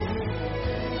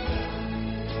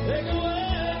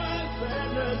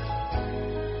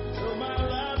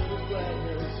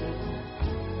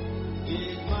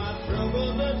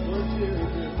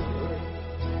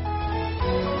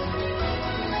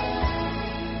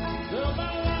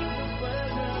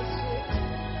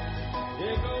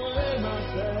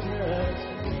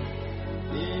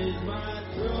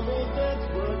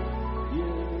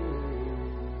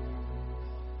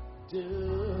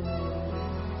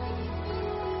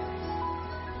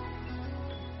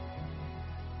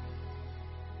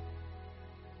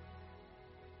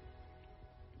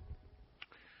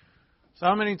So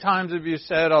how many times have you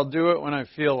said, I'll do it when I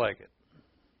feel like it?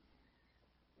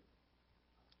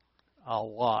 A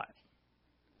lot.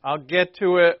 I'll get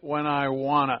to it when I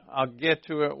want to. I'll get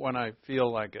to it when I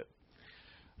feel like it.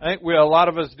 I think a lot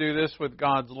of us do this with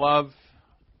God's love,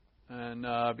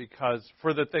 and because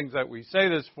for the things that we say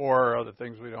this for are the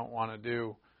things we don't want to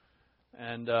do.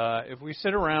 And if we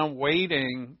sit around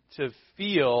waiting to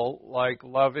feel like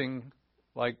loving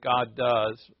like God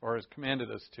does or has commanded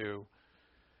us to,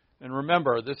 and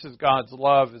remember, this is God's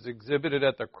love is exhibited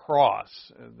at the cross.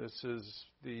 This is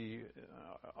the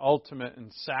ultimate in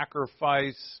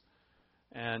sacrifice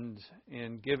and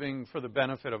in giving for the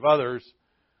benefit of others,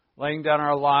 laying down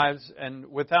our lives and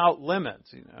without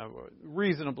limits,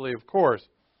 reasonably, of course,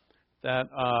 that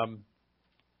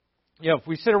if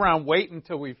we sit around waiting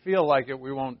until we feel like it,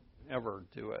 we won't ever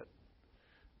do it.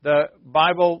 The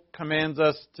Bible commands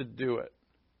us to do it.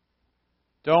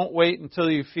 Don't wait until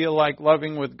you feel like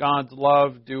loving with God's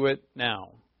love. Do it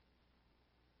now.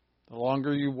 The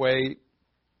longer you wait,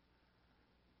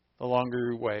 the longer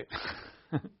you wait.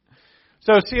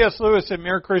 So C.S. Lewis in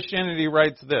Mere Christianity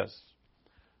writes this: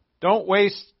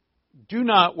 Do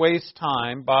not waste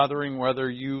time bothering whether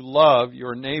you love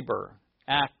your neighbor.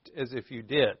 Act as if you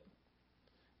did.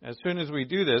 As soon as we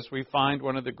do this, we find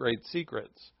one of the great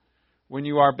secrets. When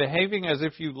you are behaving as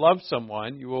if you love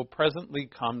someone, you will presently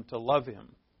come to love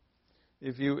him.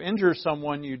 If you injure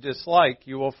someone you dislike,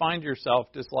 you will find yourself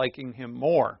disliking him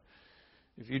more.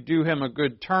 If you do him a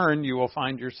good turn, you will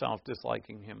find yourself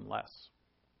disliking him less.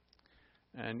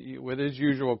 And with his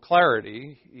usual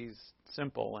clarity, he's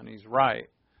simple and he's right.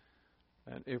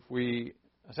 And if we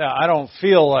say, I don't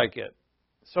feel like it,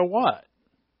 so what?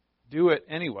 Do it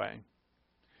anyway.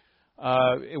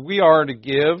 We are to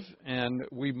give, and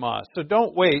we must. So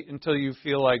don't wait until you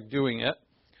feel like doing it.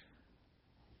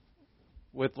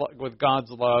 With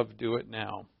God's love, do it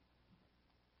now.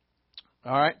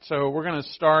 All right, so we're going to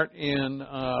start in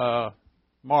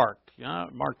Mark.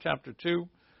 Mark chapter 2.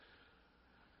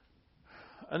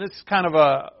 And this is kind of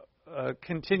a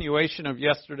continuation of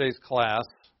yesterday's class.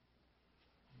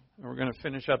 And we're going to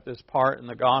finish up this part in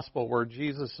the gospel where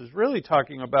Jesus is really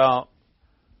talking about,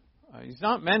 he's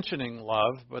not mentioning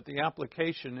love, but the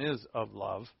application is of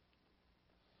love.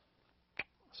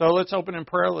 So let's open in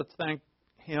prayer. Let's thank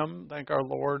Him, thank our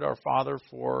Lord, our Father,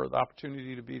 for the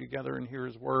opportunity to be together and hear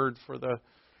His Word, for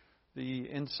the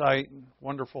insight and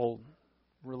wonderful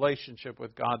relationship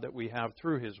with God that we have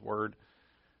through His Word.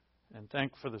 And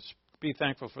be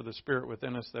thankful for the Spirit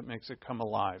within us that makes it come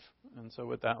alive. And so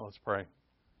with that, let's pray.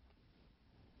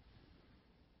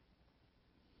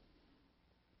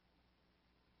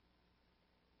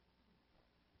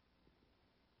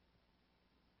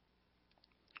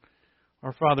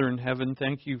 Our Father in heaven,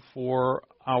 thank you for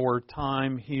our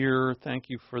time here. Thank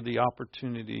you for the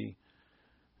opportunity,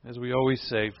 as we always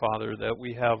say, Father, that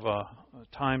we have a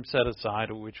time set aside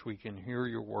at which we can hear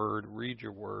your word, read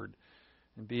your word,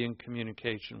 and be in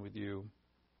communication with you.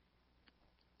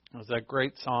 As that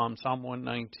great Psalm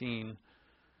 119,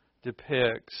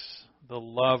 depicts the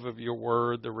love of your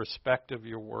word, the respect of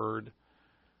your word.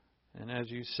 And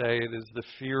as you say, it is the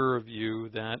fear of you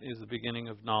that is the beginning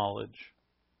of knowledge.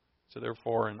 So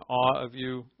therefore, in awe of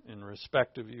you, in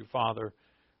respect of you, Father,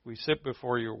 we sit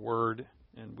before your word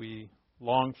and we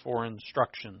long for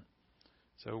instruction.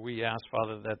 So we ask,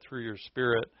 Father, that through your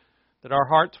Spirit, that our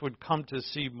hearts would come to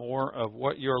see more of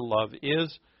what your love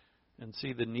is and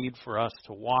see the need for us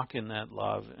to walk in that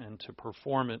love and to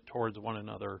perform it towards one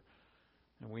another.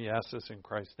 And we ask this in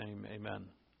Christ's name. Amen.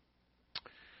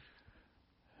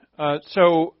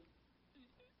 So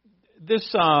this...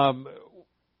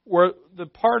 the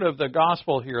part of the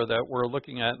gospel here that we're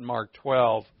looking at in Mark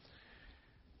 12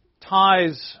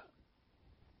 ties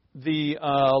the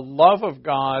love of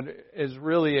God is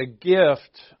really a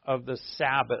gift of the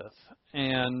Sabbath.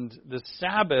 And the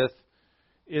Sabbath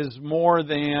is more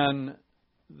than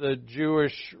the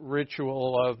Jewish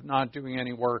ritual of not doing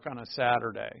any work on a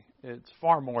Saturday. It's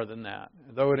far more than that,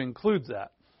 though it includes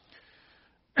that.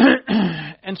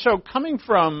 And so coming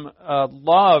from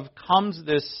love comes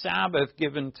this Sabbath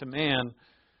given to man.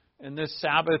 And this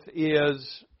Sabbath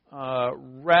is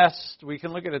rest. We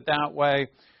can look at it that way.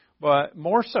 But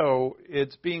more so,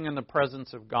 it's being in the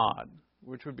presence of God,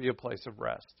 which would be a place of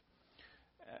rest.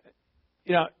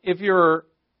 If you're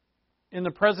in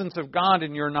the presence of God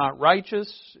and you're not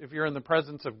righteous, if you're in the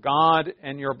presence of God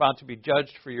and you're about to be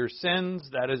judged for your sins,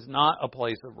 that is not a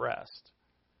place of rest.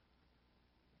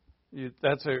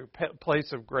 That's a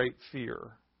place of great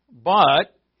fear.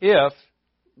 But if,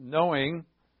 knowing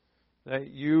that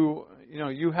you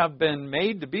have been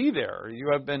made to be there,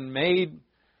 you have been made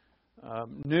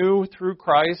new through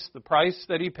Christ. The price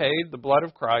that He paid, the blood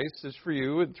of Christ, is for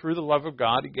you, and through the love of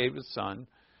God, He gave His Son.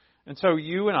 And so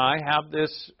you and I have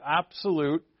this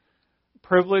absolute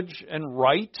privilege and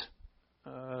right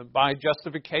by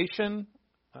justification,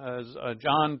 as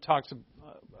John talks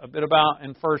a bit about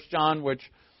in 1 John, which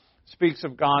speaks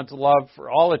of God's love for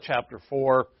all of chapter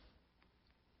 4,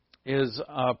 is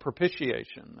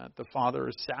propitiation, that the Father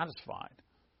is satisfied.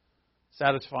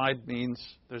 Satisfied means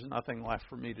there's nothing left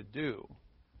for me to do,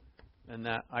 and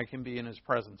that I can be in His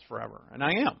presence forever. And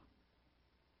I am.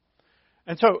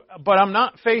 And so, but I'm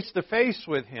not face to face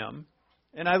with Him,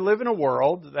 and I live in a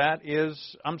world that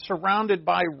I'm surrounded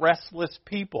by restless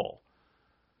people.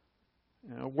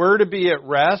 You know, we're to be at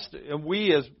rest, and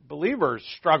we as believers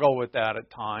struggle with that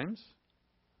at times.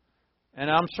 And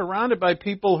I'm surrounded by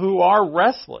people who are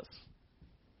restless.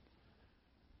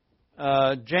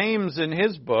 James, in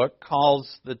his book,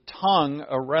 calls the tongue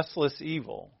a restless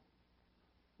evil.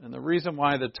 And the reason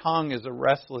why the tongue is a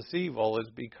restless evil is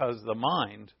because the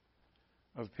mind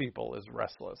of people is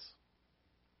restless.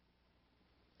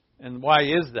 And why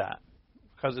is that?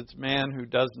 Because it's man who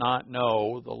does not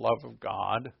know the love of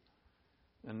God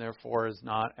and therefore is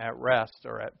not at rest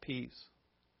or at peace.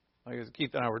 Like as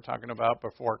Keith and I were talking about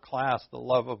before class, the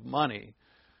love of money.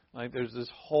 Like there's this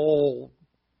whole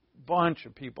bunch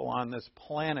of people on this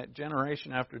planet,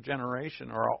 generation after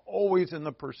generation, are always in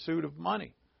the pursuit of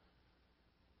money.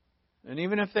 And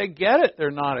even if they get it, they're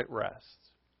not at rest.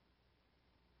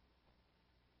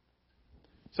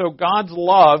 So God's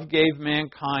love gave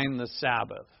mankind the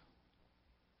Sabbath.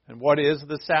 And what is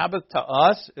the Sabbath to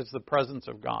us? It's the presence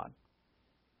of God.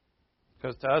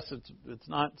 Because to us, it's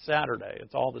not Saturday.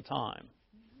 It's all the time.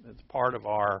 It's part of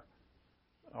our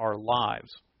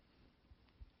lives.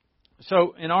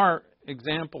 So in our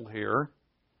example here,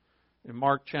 in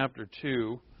Mark chapter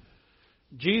 2,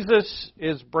 Jesus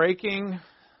is breaking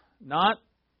not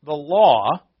the law,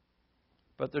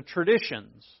 but the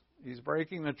traditions. He's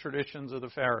breaking the traditions of the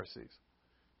Pharisees.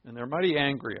 And they're mighty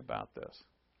angry about this.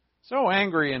 So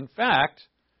angry, in fact,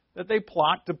 that they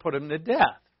plot to put Him to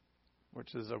death.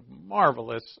 Which is a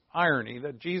marvelous irony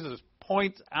that Jesus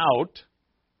points out.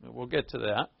 We'll get to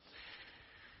that.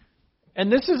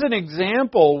 And this is an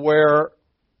example where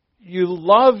you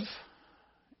love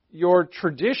your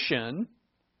tradition.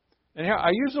 And here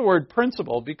I use the word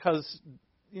principle because,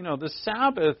 you know, the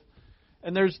Sabbath,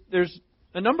 and there's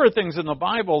a number of things in the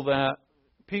Bible that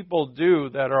people do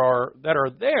that are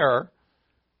there,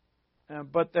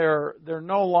 but they're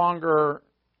no longer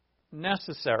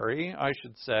necessary, I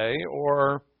should say,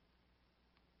 or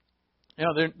you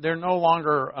know, they're no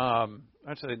longer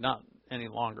actually not any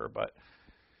longer, but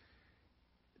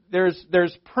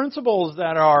there's principles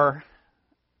that are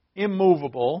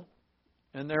immovable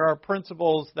and there are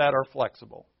principles that are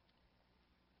flexible.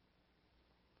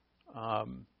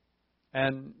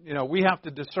 And you know, we have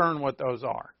to discern what those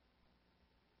are.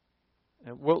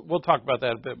 And we'll talk about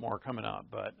that a bit more coming up,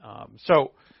 but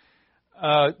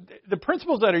the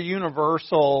principles that are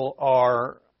universal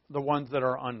are the ones that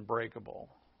are unbreakable.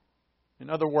 In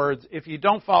other words, if you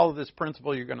don't follow this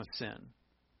principle, you're going to sin.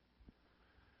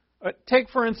 Take,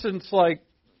 for instance, like,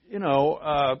 you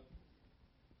know,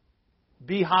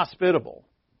 be hospitable.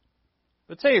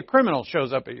 Let's say a criminal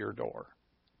shows up at your door.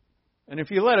 And if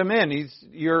you let him in,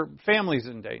 your family's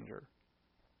in danger.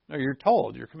 No, you're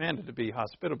commanded to be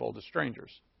hospitable to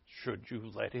strangers. Should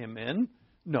you let him in?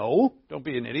 No, don't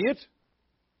be an idiot.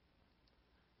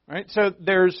 Right? So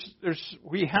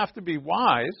we have to be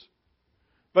wise,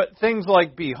 but things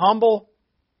like be humble,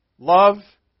 love,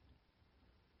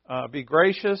 be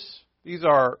gracious, these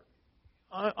are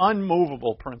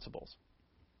unmovable principles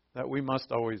that we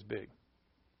must always be.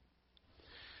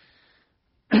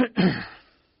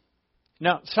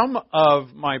 Now, some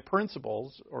of my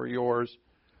principles, or yours,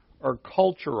 are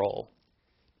cultural.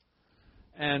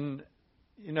 And,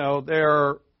 you know,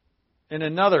 they're in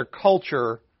another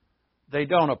culture, they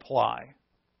don't apply.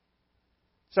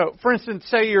 So, for instance,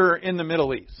 say you're in the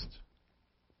Middle East,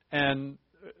 and,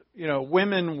 you know,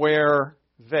 women wear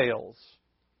veils.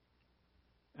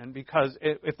 And because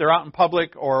if they're out in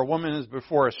public or a woman is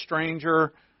before a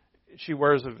stranger, she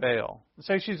wears a veil.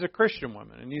 Say she's a Christian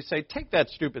woman, and you say, take that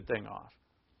stupid thing off.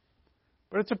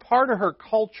 But it's a part of her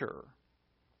culture.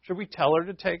 Should we tell her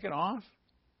to take it off?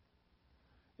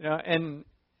 You know, and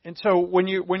so when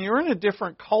you're in a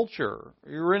different culture,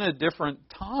 you're in a different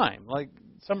time. Like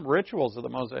some rituals of the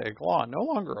Mosaic Law no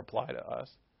longer apply to us.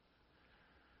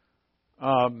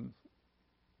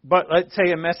 But let's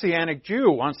say a Messianic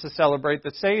Jew wants to celebrate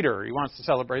the Seder. He wants to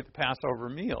celebrate the Passover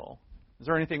meal. Is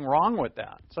there anything wrong with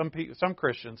that? Some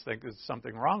Christians think there's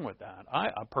something wrong with that. I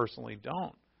personally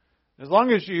don't. As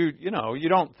long as you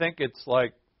don't think it's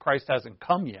like Christ hasn't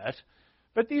come yet.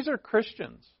 But these are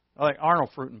Christians. Like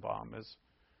Arnold Fruchtenbaum is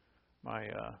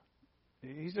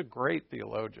he's a great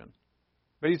theologian.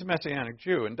 But he's a Messianic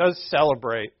Jew and does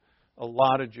celebrate a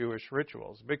lot of Jewish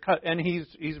rituals. And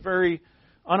he's very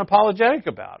unapologetic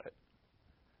about it.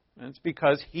 And it's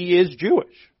because he is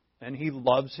Jewish. And he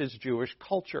loves his Jewish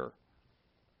culture.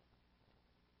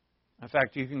 In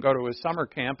fact, you can go to his summer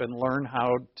camp and learn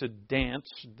how to dance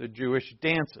the Jewish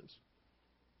dances.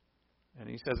 And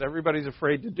he says everybody's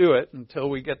afraid to do it until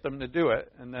we get them to do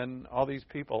it. And then all these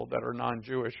people that are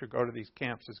non-Jewish who go to these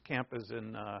camps. His camp is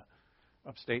in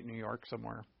upstate New York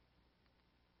somewhere.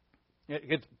 It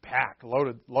gets packed,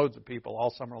 loads of people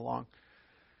all summer long.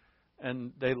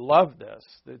 And they love this.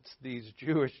 It's these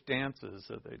Jewish dances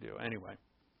that they do. Anyway.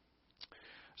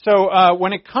 So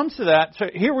when it comes to that, so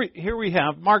here we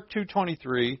have Mark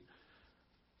 2:23.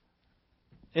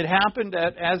 It happened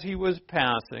as he was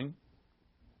passing,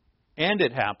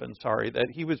 that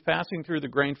he was passing through the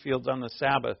grain fields on the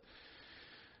Sabbath,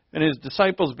 and his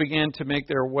disciples began to make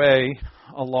their way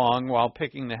along while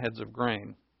picking the heads of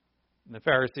grain. And the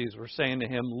Pharisees were saying to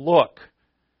him, "Look,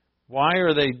 why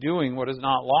are they doing what is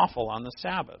not lawful on the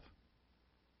Sabbath?"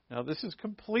 Now, this is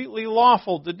completely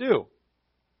lawful to do.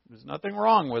 There's nothing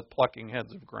wrong with plucking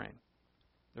heads of grain.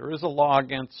 There is a law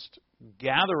against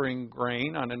gathering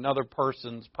grain on another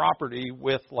person's property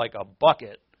with like a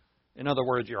bucket. In other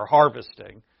words, you're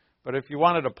harvesting. But if you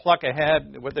wanted to pluck a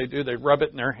head, what they do, they rub it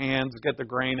in their hands, get the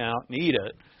grain out, and eat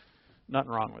it.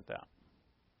 Nothing wrong with that.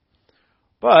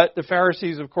 But the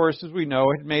Pharisees, of course, as we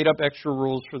know, had made up extra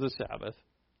rules for the Sabbath.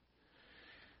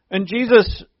 And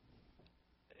Jesus,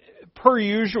 per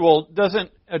usual,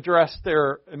 doesn't address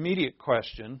their immediate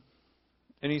question.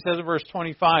 And he says in verse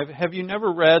 25, "Have you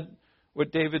never read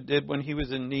what David did when he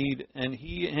was in need, and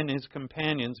he and his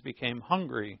companions became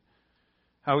hungry?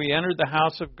 How he entered the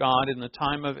house of God in the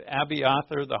time of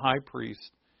Abiathar the high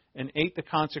priest, and ate the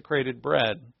consecrated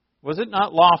bread. Was it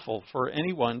not lawful for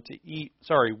anyone to eat,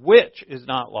 which is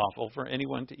not lawful for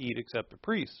anyone to eat except the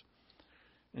priests?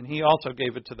 And he also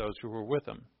gave it to those who were with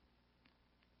him."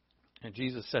 And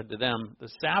Jesus said to them, "The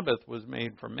Sabbath was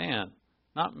made for man,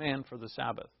 not man for the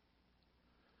Sabbath.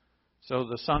 So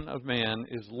the Son of Man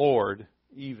is Lord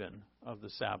even of the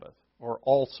Sabbath," or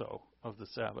also of the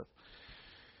Sabbath.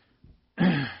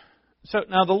 So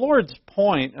now the Lord's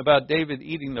point about David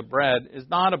eating the bread is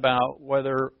not about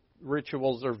whether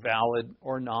rituals are valid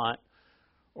or not,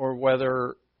 or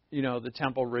whether, the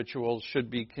temple rituals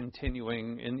should be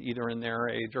continuing either in their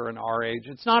age or in our age.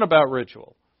 It's not about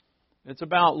ritual. It's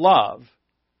about love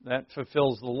that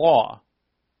fulfills the law.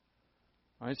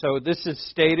 All right, so this is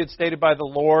stated by the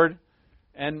Lord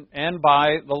and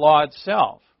by the law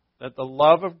itself, that the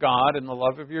love of God and the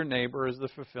love of your neighbor is the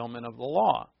fulfillment of the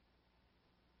law.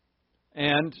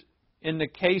 And in the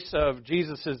case of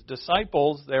Jesus'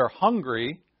 disciples, they're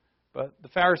hungry, but the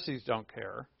Pharisees don't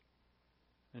care.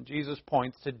 And Jesus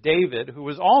points to David, who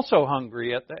was also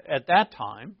hungry at that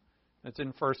time. That's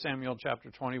in 1 Samuel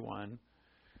chapter 21.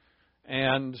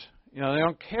 And, they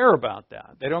don't care about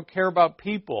that. They don't care about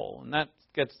people. And that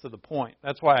gets to the point.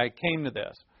 That's why I came to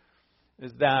this.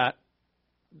 Is that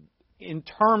in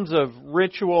terms of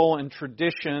ritual and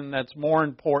tradition, that's more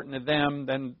important to them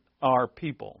than our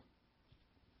people.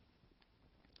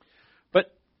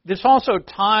 But this also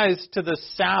ties to the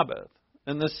Sabbath.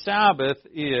 And the Sabbath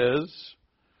is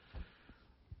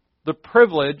the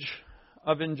privilege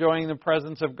of enjoying the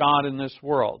presence of God in this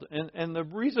world. And the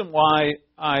reason why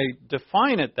I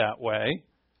define it that way,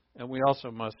 and we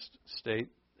also must state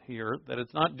here that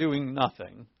it's not doing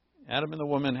nothing. Adam and the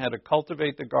woman had to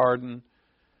cultivate the garden,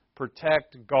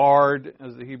 protect, guard,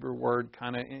 as the Hebrew word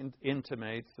kind of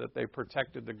intimates, that they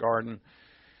protected the garden.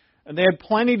 And they had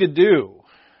plenty to do.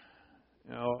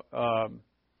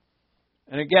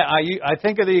 And again, I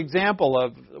think of the example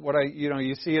of what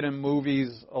you see it in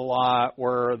movies a lot,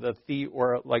 where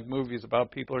like movies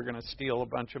about people are going to steal a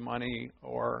bunch of money,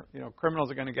 or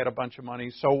criminals are going to get a bunch of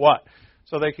money. So what?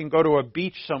 So they can go to a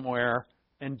beach somewhere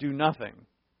and do nothing.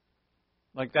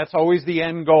 Like that's always the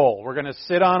end goal. We're going to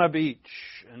sit on a beach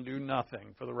and do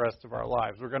nothing for the rest of our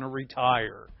lives. We're going to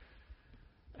retire.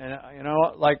 And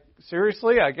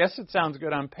seriously, I guess it sounds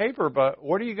good on paper, but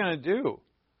what are you going to do?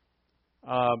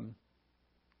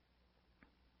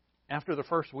 After the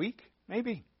first week,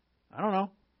 maybe. I don't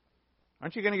know.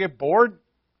 Aren't you going to get bored?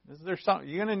 You're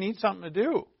going to need something to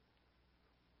do.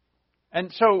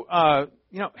 And so,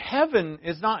 heaven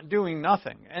is not doing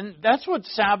nothing. And that's what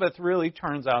Sabbath really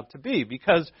turns out to be.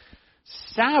 Because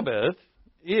Sabbath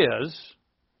is,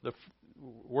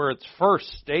 where it's first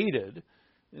stated,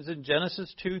 is in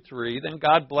Genesis 2:3. Then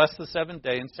God blessed the seventh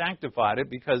day and sanctified it,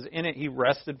 because in it He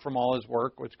rested from all His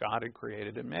work which God had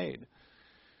created and made.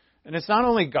 And it's not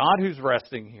only God who's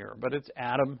resting here, but it's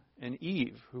Adam and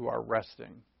Eve who are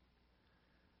resting.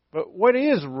 But what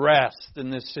is rest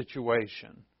in this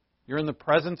situation? You're in the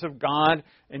presence of God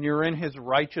and you're in His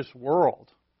righteous world.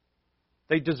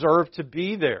 They deserve to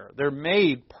be there. They're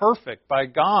made perfect by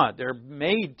God. They're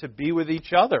made to be with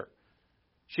each other.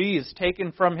 She is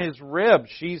taken from His rib.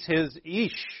 She's His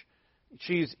Ish.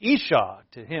 She's Isha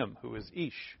to Him who is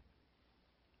Ish.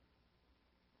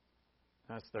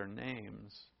 That's their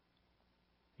names.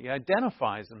 He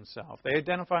identifies Himself. They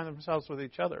identify themselves with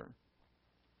each other.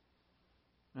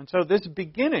 And so this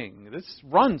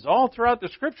runs all throughout the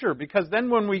Scripture, because then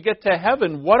when we get to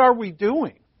heaven, what are we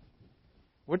doing?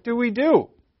 What do we do?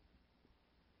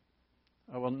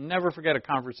 I will never forget a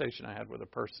conversation I had with a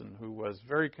person who was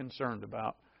very concerned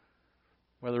about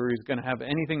whether he's going to have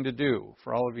anything to do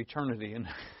for all of eternity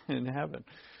in heaven.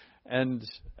 And,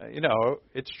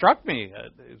 it struck me.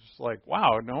 It's like,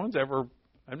 wow, I've never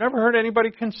heard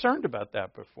anybody concerned about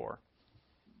that before.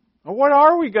 Well, what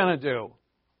are we going to do?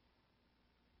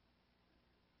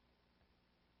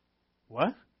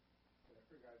 What?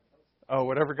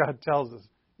 Whatever God tells us.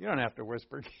 You don't have to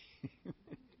whisper.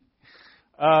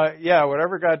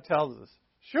 Whatever God tells us.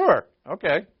 Sure,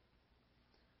 okay.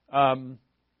 But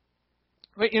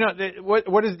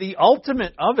what is the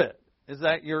ultimate of it is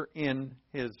that you're in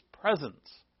His presence.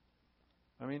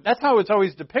 I mean, that's how it's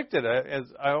always depicted, as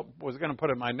I was going to put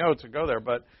in my notes and go there,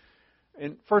 but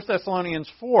in 1 Thessalonians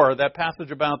 4, that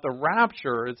passage about the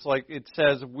rapture, it's like it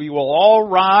says, we will all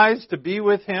rise to be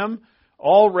with Him,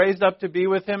 all raised up to be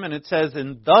with Him, and it says,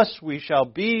 and thus we shall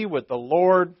be with the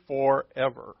Lord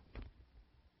forever.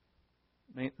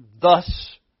 I mean, thus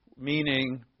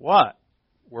meaning what?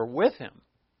 We're with Him.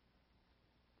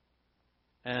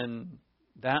 And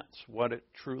that's what it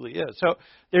truly is. So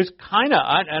there's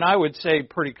and I would say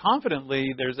pretty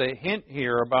confidently, there's a hint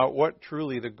here about what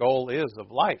truly the goal is of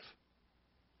life.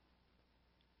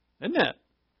 Isn't it?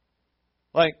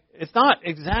 Like, it's not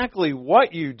exactly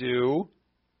what you do,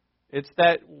 it's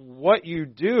that what you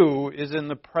do is in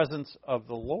the presence of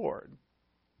the Lord.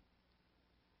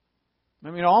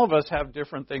 I mean, all of us have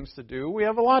different things to do. We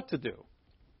have a lot to do.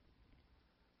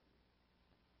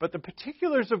 But the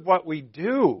particulars of what we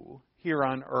do here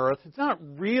on earth, it's not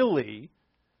really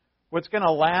what's going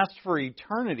to last for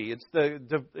eternity. It's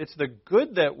the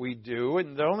good that we do,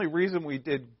 and the only reason we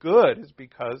did good is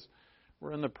because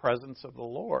we're in the presence of the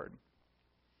Lord.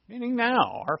 Meaning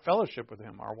now, our fellowship with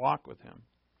Him, our walk with Him.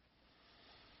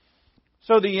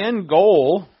 So the end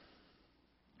goal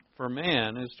for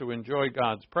man is to enjoy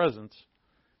God's presence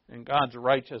in God's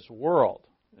righteous world.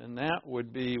 And that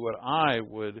would be what I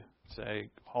would say,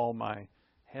 call my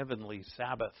heavenly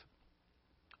Sabbath.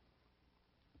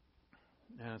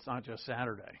 And it's not just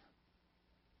Saturday.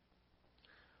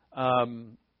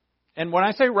 And when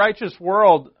I say righteous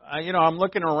world, I'm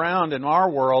looking around in our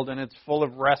world and it's full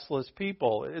of restless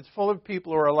people. It's full of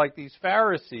people who are like these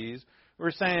Pharisees who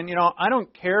are saying, I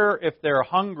don't care if they're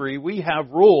hungry, we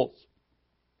have rules.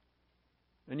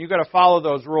 And you've got to follow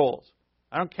those rules.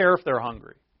 I don't care if they're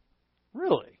hungry.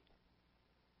 Really?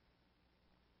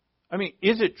 I mean,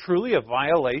 is it truly a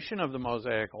violation of the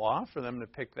Mosaic Law for them to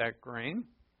pick that grain?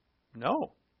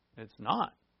 No, it's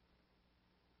not.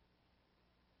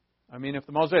 I mean, if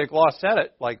the Mosaic Law said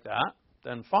it like that,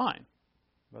 then fine.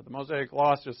 But the Mosaic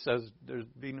Law just says there's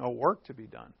be no work to be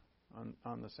done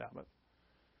on the Sabbath.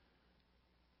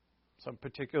 Some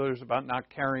particulars about not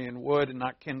carrying wood and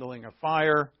not kindling a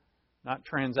fire, not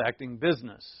transacting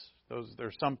business.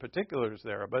 There's some particulars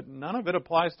there, but none of it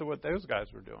applies to what those guys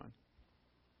were doing.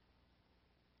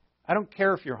 I don't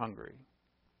care if you're hungry.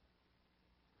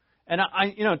 And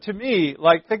to me,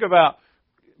 like, think about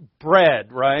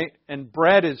bread, right? And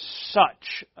bread is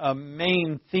such a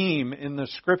main theme in the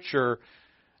Scripture,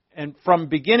 and from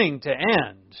beginning to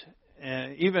end.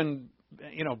 And even,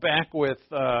 back with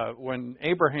when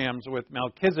Abraham's with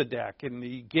Melchizedek, and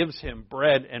he gives him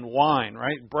bread and wine,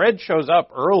 right? Bread shows up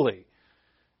early,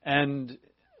 and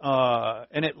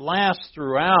it lasts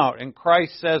throughout. And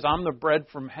Christ says, "I'm the bread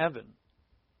from heaven.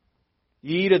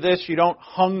 You eat of this, you don't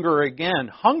hunger again."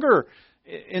 Hunger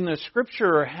in the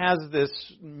Scripture has this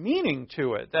meaning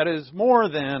to it that is more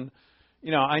than,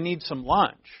 I need some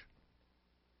lunch.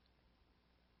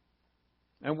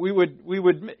 And we would,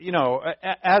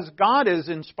 as God has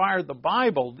inspired the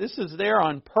Bible, this is there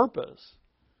on purpose.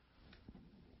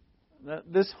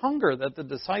 This hunger that the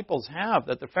disciples have,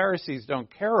 that the Pharisees don't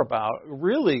care about,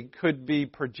 really could be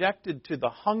projected to the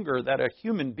hunger that a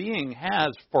human being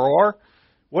has for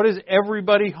What does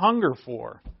everybody hunger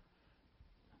for?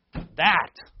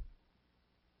 That.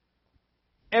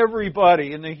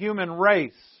 Everybody in the human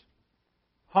race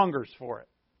hungers for it.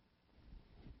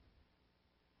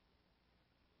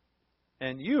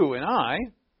 And you and I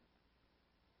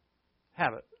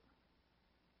have it.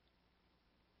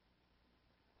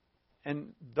 And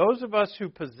those of us who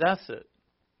possess it,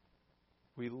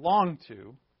 we long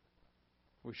to,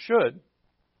 we should,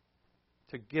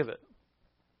 to give it,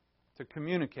 to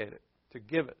communicate it, to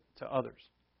give it to others.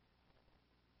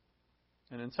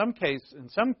 And in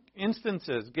some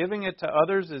instances, giving it to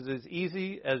others is as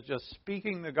easy as just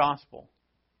speaking the gospel.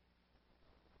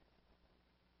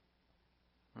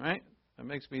 Right? That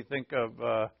makes me think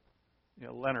of,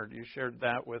 Leonard. You shared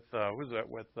that with, who was that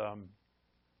with?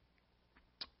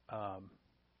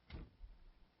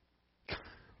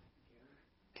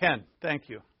 Ken. Thank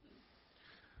you.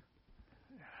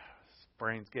 His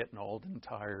brain's getting old and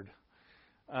tired.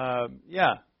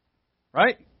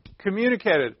 Right?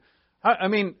 Communicated. I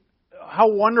mean,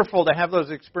 how wonderful to have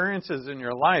those experiences in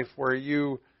your life where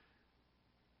you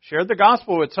shared the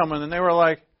gospel with someone and they were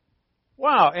like,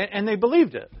 wow, and they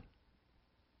believed it.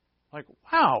 Like,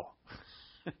 wow.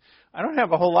 I don't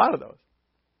have a whole lot of those.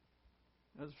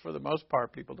 Because for the most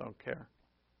part, people don't care.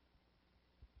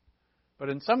 But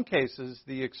in some cases,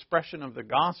 the expression of the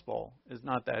gospel is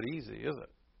not that easy, is it?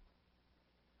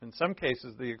 In some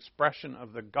cases, the expression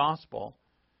of the gospel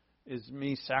is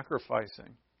me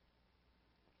sacrificing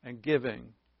and giving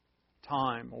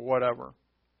time or whatever.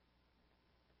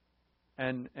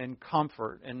 And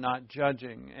comfort and not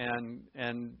judging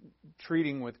and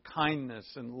treating with kindness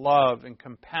and love and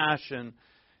compassion.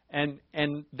 And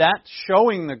that's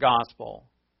showing the gospel,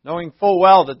 knowing full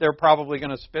well that they're probably going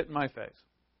to spit in my face.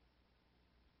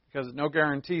 Because there's no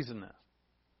guarantees in this.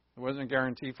 There wasn't a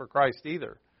guarantee for Christ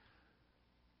either.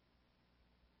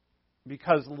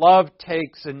 Because love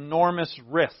takes enormous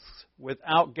risks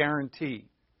without guarantee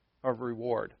of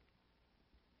reward.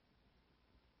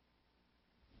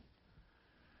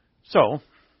 So,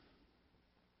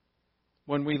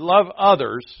 when we love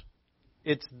others,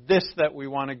 it's this that we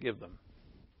want to give them.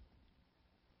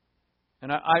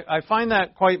 And I find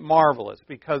that quite marvelous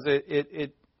because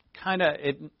it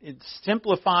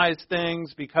simplifies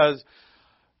things, because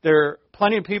there are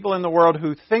plenty of people in the world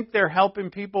who think they're helping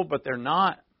people, but they're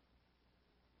not.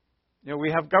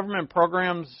 We have government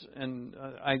programs, and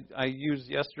I used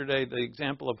yesterday the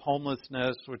example of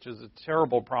homelessness, which is a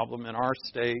terrible problem in our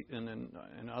state and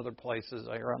in other places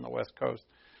here on the West Coast.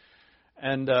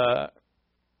 And,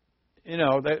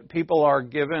 that people are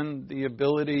given the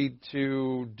ability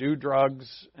to do drugs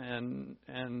and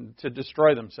to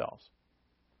destroy themselves.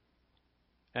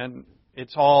 And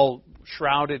it's all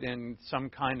shrouded in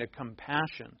some kind of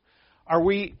compassion. Are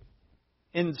we...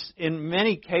 In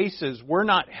many cases, we're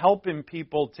not helping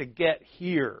people to get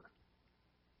here.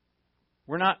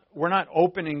 We're not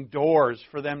opening doors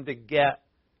for them to get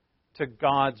to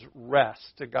God's rest,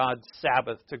 to God's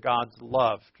Sabbath, to God's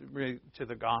love, to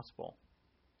the gospel.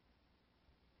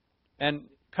 And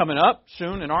coming up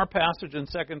soon in our passage in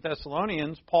 2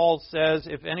 Thessalonians, Paul says,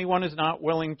 if anyone is not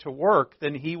willing to work,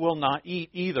 then he will not eat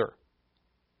either.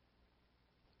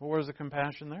 Well, where's the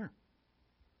compassion there?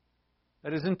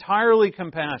 That is entirely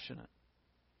compassionate.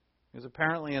 Because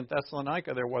apparently in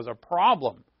Thessalonica there was a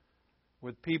problem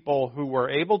with people who were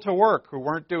able to work, who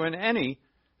weren't doing any,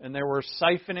 and they were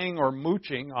siphoning or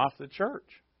mooching off the church.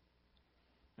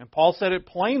 And Paul said it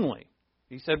plainly.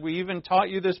 He said, we even taught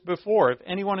you this before. If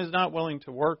anyone is not willing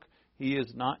to work, he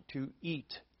is not to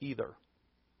eat either.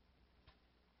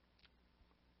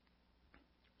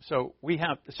 So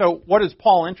what is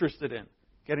Paul interested in?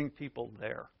 Getting people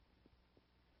there.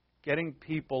 Getting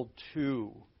people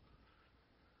to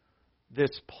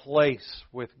this place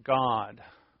with God,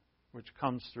 which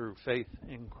comes through faith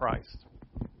in Christ.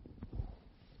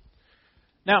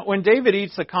 Now, when David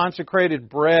eats the consecrated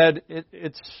bread,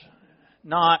 it's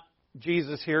not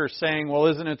Jesus here saying, well,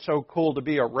 isn't it so cool to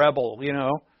be a rebel,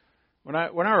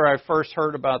 Whenever I first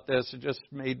heard about this, it just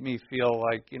made me feel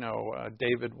like,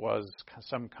 David was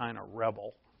some kind of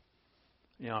rebel.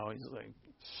 He's like,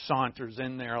 saunters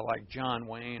in there like John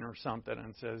Wayne or something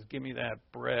and says, give me that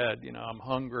bread, I'm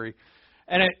hungry.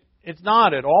 And it's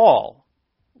not at all.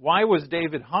 Why was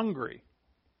David hungry?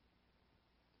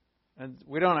 And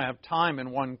we don't have time in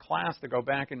one class to go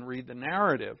back and read the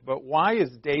narrative, but why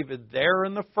is David there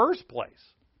in the first place?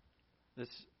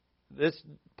 This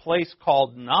place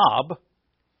called Nob,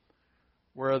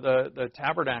 where the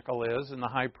tabernacle is and the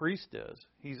high priest is.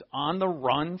 He's on the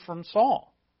run from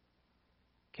Saul.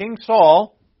 King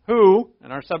Saul, who,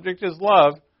 and our subject is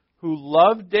love, who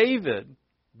loved David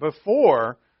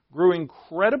before, grew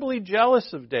incredibly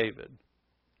jealous of David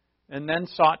and then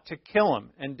sought to kill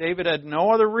him. And David had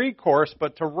no other recourse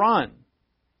but to run.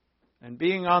 And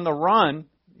being on the run,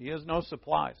 he has no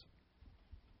supplies.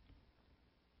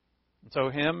 And so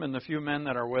him and the few men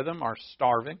that are with him are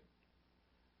starving.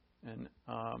 And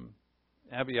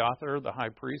Abiathar, the high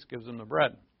priest, gives him the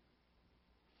bread.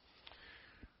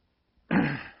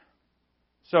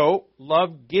 So,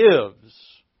 love gives.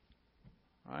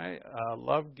 Right?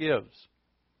 Love gives.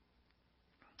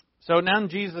 So now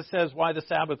Jesus says why the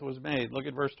Sabbath was made. Look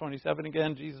at verse 27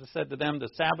 again. Jesus said to them, the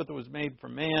Sabbath was made for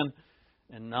man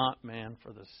and not man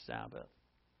for the Sabbath.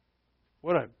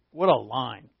 What a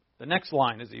line. The next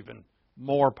line is even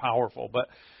more powerful. But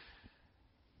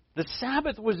the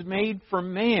Sabbath was made for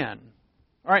man.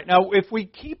 All right, now if we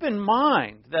keep in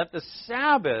mind that the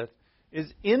Sabbath is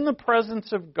in the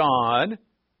presence of God,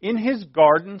 in His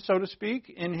garden, so to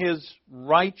speak, in His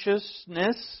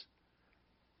righteousness,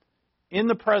 in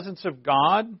the presence of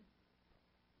God,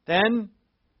 then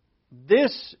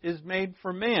this is made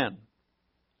for man.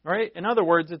 Right? In other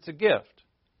words, it's a gift.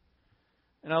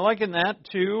 And I liken that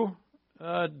to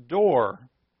a door.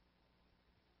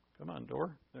 Come on,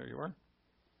 door. There you are.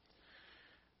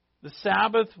 The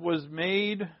Sabbath was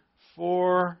made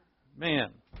for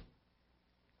man.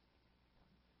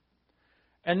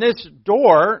 And this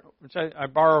door, which I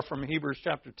borrow from Hebrews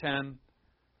chapter 10,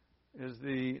 is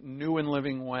the new and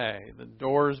living way. The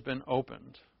door has been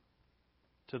opened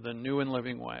to the new and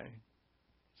living way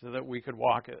so that we could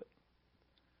walk it.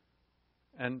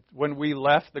 And when we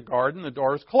left the garden, the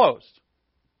door was closed.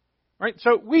 Right?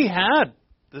 So we had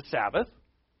the Sabbath.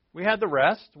 We had the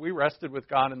rest. We rested with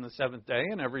God on the seventh day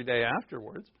and every day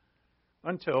afterwards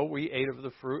until we ate of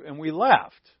the fruit and we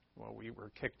left. Well, we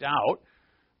were kicked out,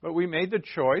 but we made the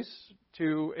choice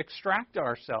to extract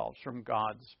ourselves from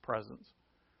God's presence.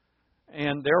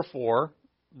 And therefore,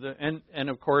 and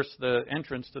of course, the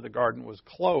entrance to the garden was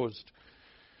closed.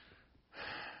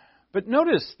 But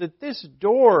notice that this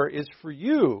door is for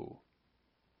you.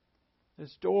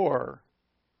 This door.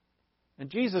 And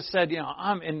Jesus said,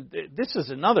 and this is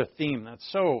another theme that's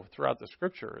so throughout the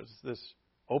Scripture, is this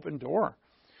open door.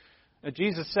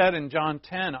 Jesus said in John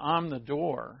 10, I'm the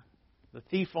door. The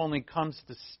thief only comes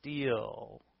to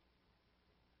steal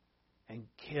and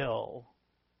kill.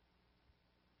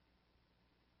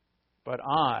 But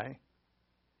I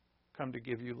come to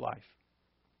give you life.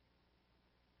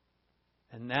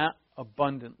 And that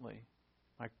abundantly.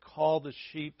 I call the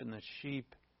sheep, and the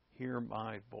sheep hear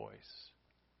my voice.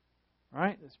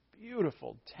 Right? It's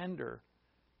beautiful, tender.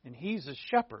 And He's a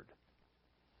shepherd.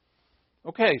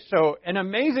 Okay, so, and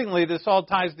amazingly, this all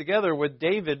ties together with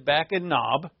David back in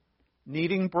Nob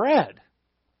needing bread.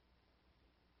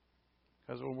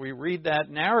 Because when we read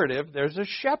that narrative, there's a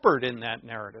shepherd in that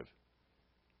narrative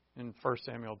in 1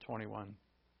 Samuel 21.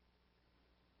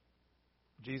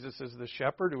 Jesus is the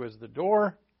shepherd who is the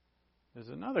door. There's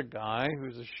another guy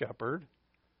who's a shepherd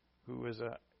who is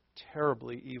a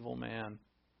terribly evil man.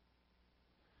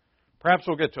 Perhaps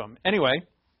we'll get to him. Anyway,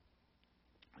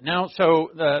 now, so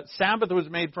the Sabbath was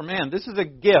made for man. This is a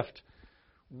gift.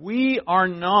 We are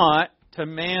not to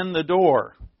man the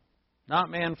door.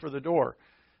 Not man for the door.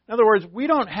 In other words, we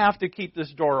don't have to keep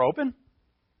this door open.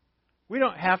 We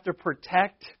don't have to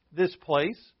protect this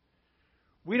place.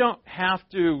 We don't have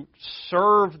to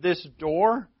serve this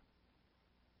door.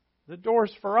 The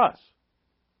door's for us.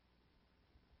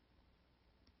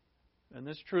 And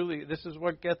this is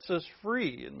what gets us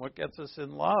free and what gets us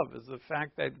in love is the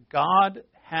fact that God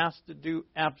has to do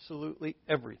absolutely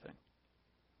everything.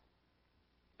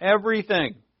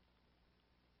 Everything.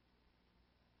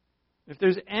 If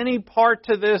there's any part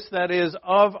to this that is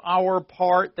of our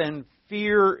part, then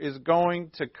fear is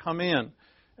going to come in.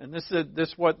 And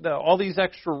all these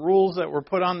extra rules that were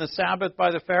put on the Sabbath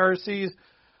by the Pharisees,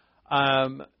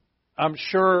 I'm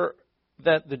sure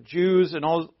that the Jews and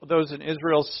all those in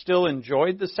Israel still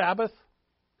enjoyed the Sabbath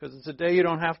because it's a day you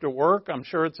don't have to work. I'm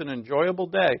sure it's an enjoyable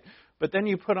day. But then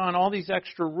you put on all these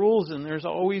extra rules and there's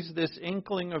always this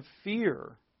inkling of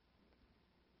fear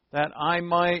that I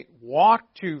might walk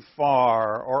too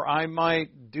far or I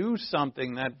might do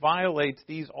something that violates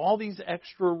all these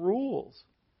extra rules.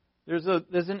 There's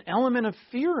an element of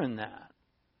fear in that.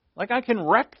 Like I can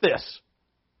wreck this.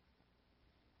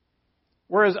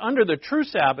 Whereas under the true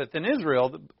Sabbath in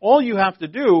Israel, all you have to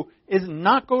do is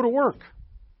not go to work.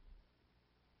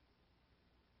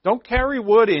 Don't carry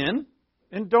wood in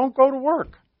and don't go to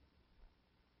work.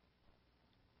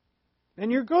 And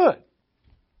you're good.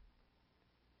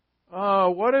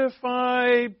 What if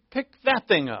I pick that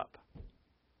thing up?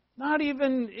 Not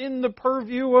even in the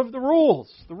purview of the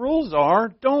rules. The rules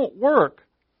are don't work.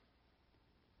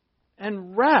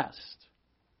 and rest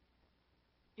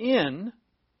in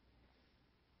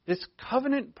this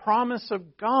covenant promise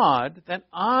of God that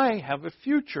I have a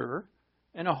future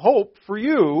and a hope for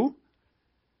you,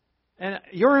 and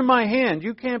you're in my hand.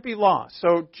 You can't be lost.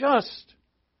 So just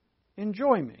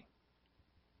enjoy me.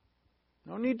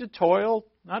 No need to toil,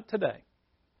 not today.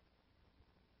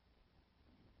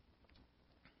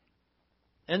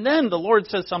 And then the Lord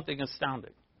says something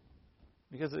astounding,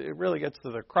 because it really gets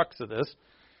to the crux of this.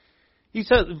 He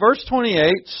says, verse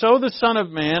 28, so the Son of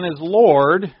Man is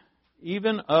Lord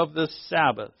even of the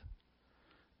Sabbath.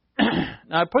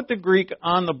 Now, I put the Greek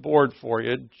on the board for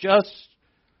you just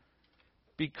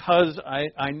because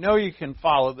I know you can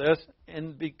follow this,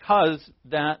 and because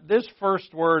that this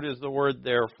first word is the word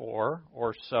therefore,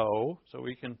 or so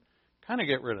we can kind of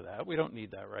get rid of that. We don't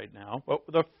need that right now. But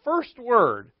the first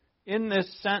word in this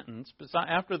sentence,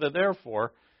 after the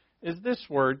therefore, is this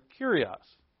word, kurios.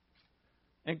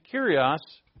 And kurios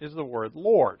is the word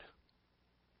Lord.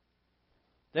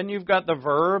 Then you've got the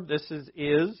verb, this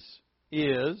is,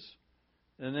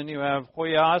 and then you have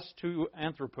hoios to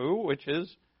anthropou, which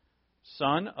is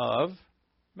son of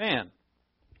man.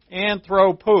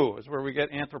 Anthropou is where we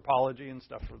get anthropology and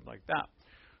stuff like that.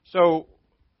 So,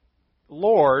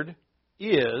 Lord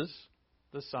is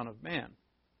the Son of Man.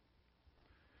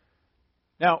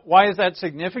 Now, why is that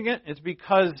significant? It's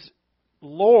because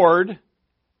Lord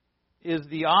is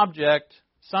the object,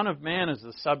 Son of Man is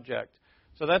the subject.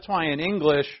 So that's why in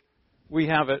English we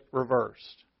have it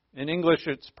reversed. In English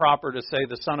it's proper to say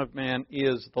the Son of Man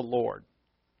is the Lord.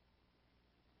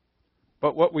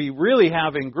 But what we really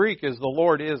have in Greek is the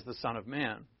Lord is the Son of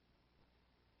Man.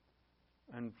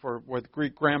 And with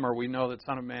Greek grammar we know that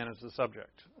Son of Man is the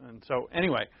subject. And so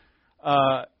anyway,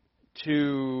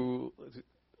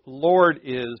 Lord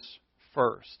is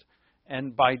first.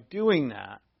 And by doing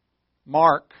that,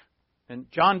 Mark, and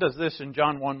John does this in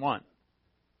John 1:1.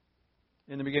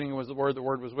 In the beginning was the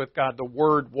Word was with God, the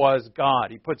Word was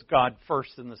God. He puts God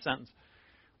first in the sentence.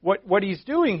 What he's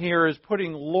doing here is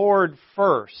putting Lord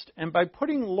first. And by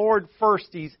putting Lord first,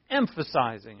 he's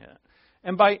emphasizing it.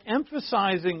 And by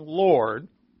emphasizing Lord,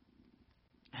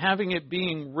 having it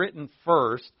being written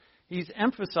first, he's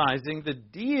emphasizing the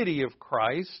deity of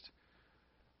Christ.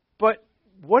 But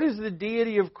what is the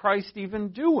deity of Christ even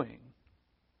doing?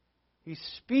 He's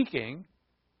speaking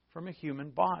from a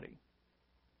human body.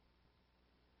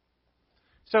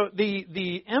 So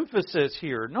the emphasis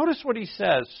here, notice what he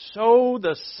says, so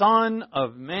the Son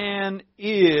of Man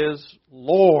is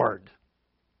Lord.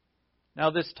 Now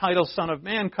this title, Son of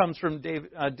Man, comes from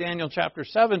Daniel chapter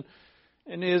 7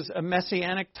 and is a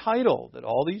messianic title that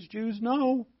all these Jews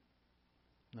know.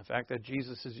 And the fact that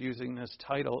Jesus is using this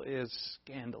title is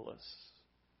scandalous.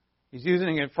 He's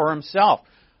using it for himself.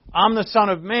 I'm the Son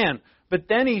of Man. But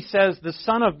then he says the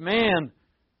Son of Man,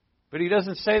 but he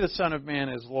doesn't say the Son of Man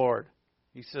is Lord.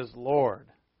 He says Lord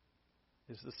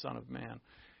is the Son of Man.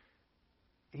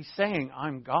 He's saying,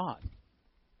 I'm God.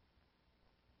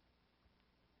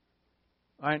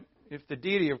 Right? If the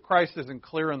deity of Christ isn't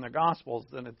clear in the Gospels,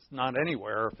 then it's not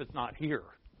anywhere if it's not here.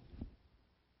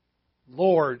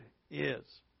 Lord is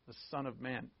the Son of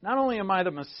Man. Not only am I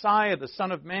the Messiah, the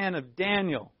Son of Man of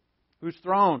Daniel, whose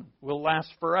throne will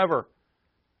last forever,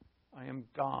 I am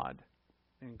God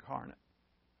incarnate.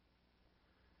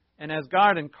 And as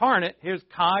God incarnate, here's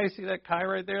Kai. See that Kai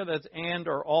right there? That's and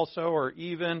or also or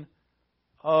even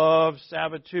of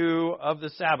Sabbatou, of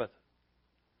the Sabbath.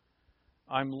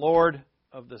 I'm Lord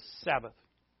of the Sabbath.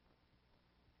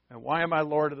 And why am I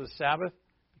Lord of the Sabbath?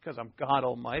 Because I'm God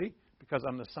Almighty, because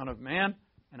I'm the Son of Man,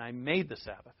 and I made the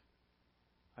Sabbath.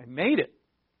 I made it.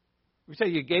 We say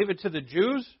you gave it to the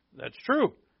Jews. That's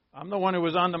true. I'm the one who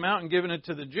was on the mountain giving it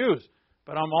to the Jews.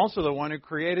 But I'm also the one who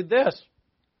created this.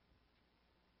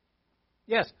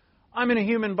 Yes, I'm in a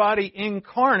human body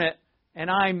incarnate, and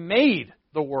I made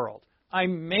the world. I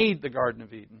made the Garden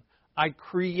of Eden. I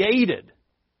created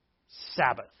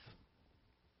Sabbath.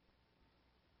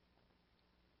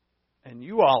 And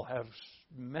you all have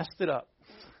messed it up.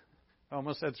 I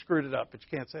almost said screwed it up, but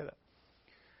you can't say that.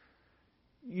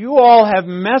 You all have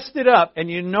messed it up, and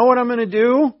you know what I'm going to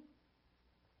do?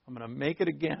 I'm going to make it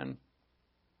again,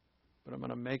 but I'm going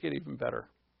to make it even better,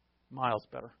 miles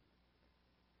better.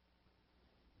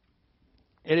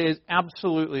 It is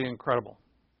absolutely incredible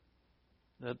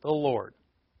that the Lord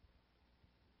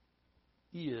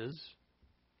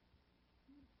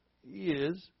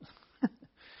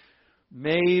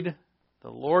made,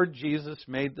 the Lord Jesus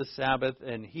made the Sabbath,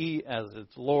 and He, as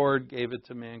its Lord, gave it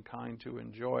to mankind to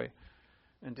enjoy.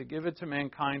 And to give it to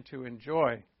mankind to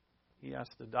enjoy, He has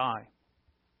to die.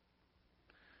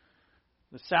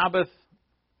 The Sabbath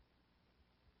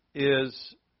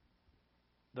is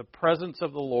the presence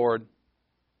of the Lord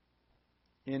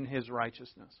in His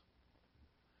righteousness.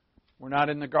 We're not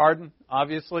in the garden,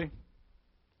 obviously.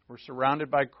 We're surrounded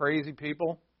by crazy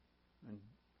people and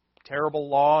terrible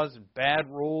laws and bad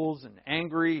rules and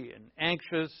angry and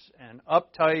anxious and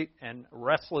uptight and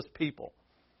restless people.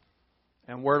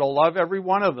 And we're to love every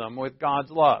one of them with God's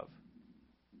love.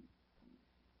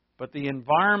 But the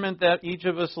environment that each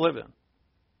of us live in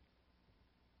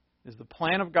is the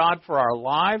plan of God for our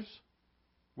lives.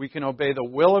 We can obey the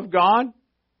will of God.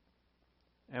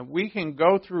 And we can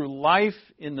go through life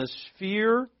in the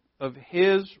sphere of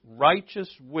His righteous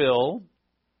will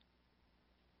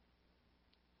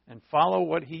and follow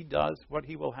what He does, what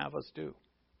He will have us do.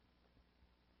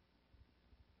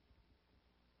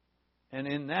 And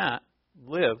in that,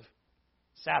 live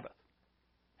Sabbath,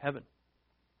 heaven,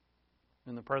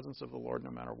 in the presence of the Lord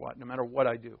no matter what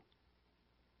I do,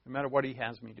 no matter what He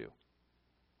has me do.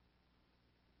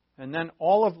 And then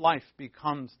all of life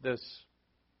becomes this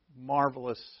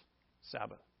marvelous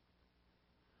Sabbath.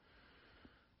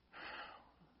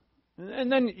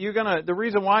 And then the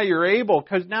reason why you're able,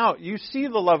 because now you see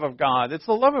the love of God. It's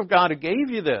the love of God who gave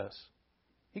you this.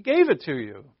 He gave it to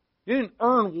you. You didn't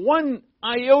earn one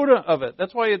iota of it.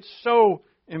 That's why it's so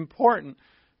important.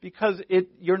 Because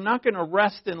you're not going to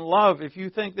rest in love if you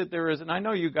think that there is, and I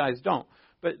know you guys don't,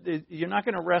 but you're not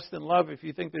going to rest in love if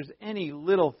you think there's any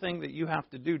little thing that you have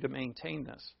to do to maintain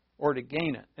this or to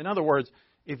gain it. In other words,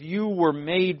 if you were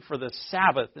made for the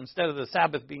Sabbath instead of the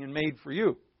Sabbath being made for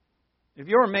you. If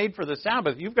you're made for the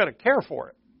Sabbath, you've got to care for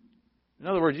it. In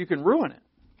other words, you can ruin it.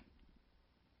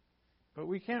 But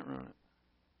we can't ruin it.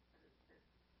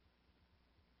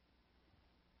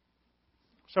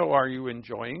 So are you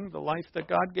enjoying the life that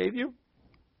God gave you?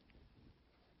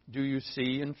 Do you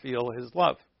see and feel His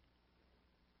love?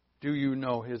 Do you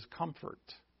know His comfort?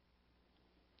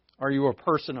 Are you a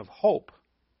person of hope?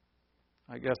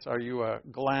 I guess, are you a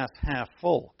glass half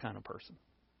full kind of person?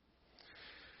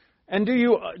 And do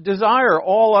you desire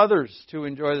all others to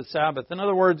enjoy the Sabbath? In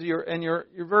other words, you're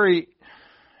very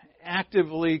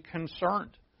actively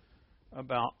concerned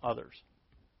about others.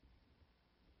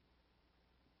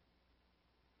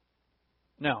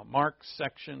 Now, Mark's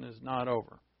section is not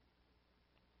over.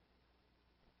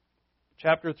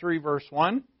 Chapter 3, verse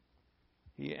 1.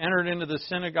 He entered into the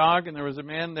synagogue, and there was a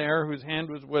man there whose hand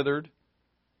was withered.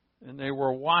 And they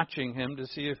were watching him to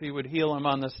see if he would heal him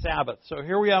on the Sabbath. So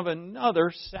here we have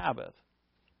another Sabbath.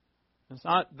 It's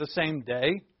not the same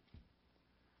day.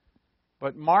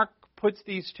 But Mark puts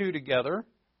these two together,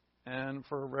 and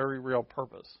for a very real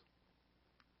purpose.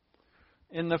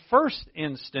 In the first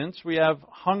instance, we have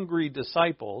hungry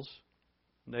disciples.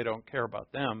 They don't care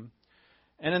about them.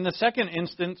 And in the second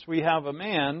instance, we have a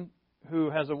man who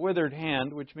has a withered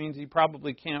hand, which means he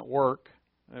probably can't work.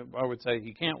 I would say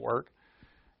he can't work.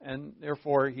 And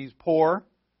therefore, he's poor.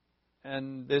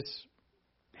 And this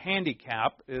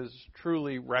handicap is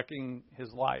truly wrecking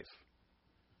his life.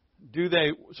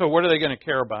 So what are they going to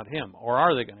care about him? Or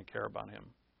are they going to care about him?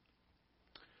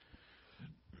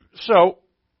 So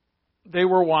they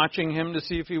were watching him to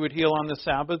see if he would heal on the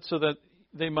Sabbath so that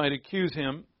they might accuse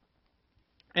him.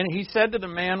 And he said to the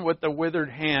man with the withered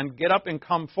hand, "Get up and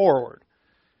come forward."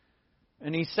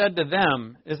 And he said to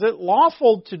them, "Is it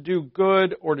lawful to do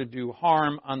good or to do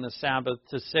harm on the Sabbath,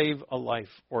 to save a life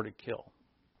or to kill?"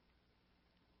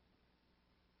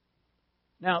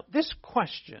 Now, this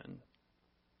question,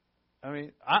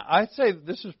 I'd say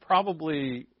this is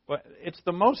probably, it's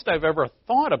the most I've ever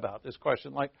thought about this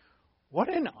question. Like, what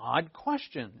an odd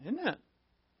question, isn't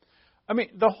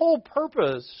it? The whole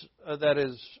purpose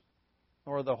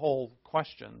the whole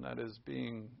question that is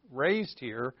being raised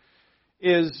here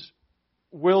is,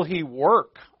 will he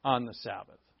work on the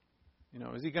Sabbath?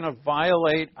 Is he going to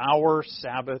violate our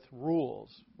Sabbath rules,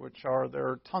 which there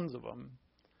are tons of them?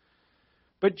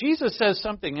 But Jesus says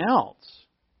something else.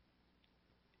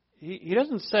 He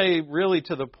doesn't say really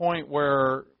to the point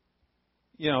where,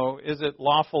 is it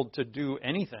lawful to do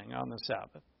anything on the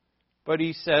Sabbath? But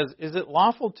he says, is it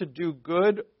lawful to do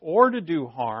good or to do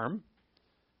harm,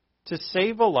 to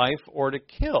save a life or to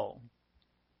kill?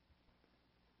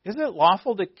 Is it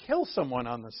lawful to kill someone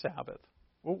on the Sabbath?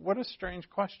 Well, what a strange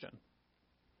question.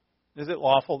 Is it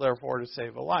lawful, therefore, to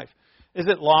save a life? Is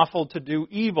it lawful to do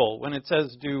evil? When it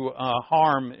says do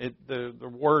harm, the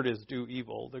word is do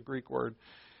evil, the Greek word.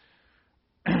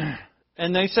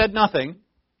 And they said nothing.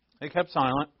 They kept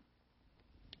silent.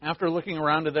 After looking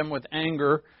around to them with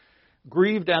anger,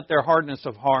 grieved at their hardness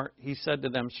of heart, he said to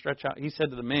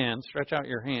the man, "Stretch out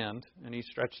your hand." And he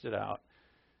stretched it out,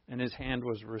 and his hand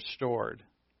was restored.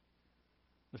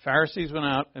 The Pharisees went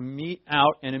out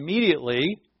and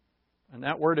immediately and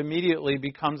that word immediately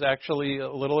becomes actually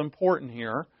a little important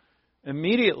here,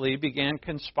 immediately began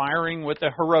conspiring with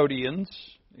the Herodians.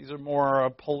 These are more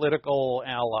political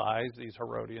allies, these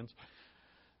Herodians.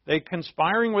 They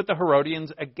conspiring with the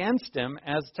Herodians against him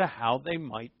as to how they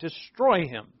might destroy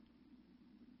him.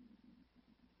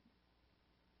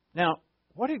 Now,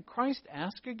 what did Christ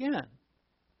ask again?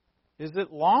 Is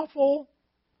it lawful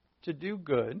to do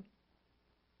good?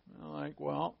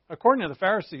 Well, according to the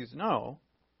Pharisees, no.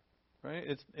 Right?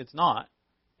 It's not.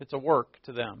 It's a work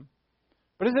to them.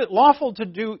 But is it lawful to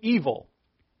do evil?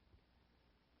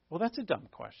 Well, that's a dumb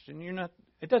question.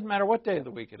 It doesn't matter what day of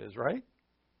the week it is, right?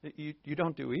 You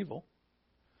don't do evil.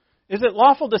 Is it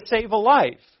lawful to save a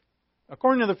life?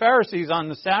 According to the Pharisees, on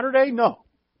the Saturday, no.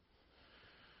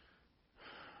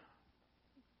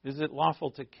 Is it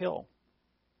lawful to kill?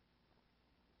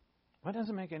 That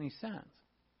doesn't make any sense.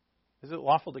 Is it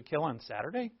lawful to kill on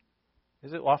Saturday?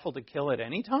 Is it lawful to kill at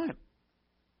any time?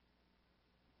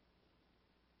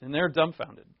 And they're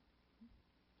dumbfounded.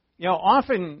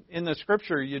 Often in the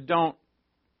Scripture,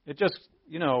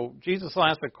 Jesus will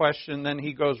ask a question, then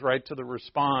he goes right to the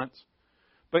response.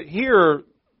 But here,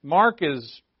 Mark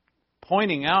is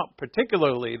pointing out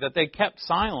particularly that they kept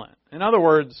silent. In other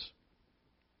words,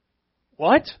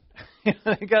 what?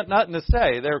 They got nothing to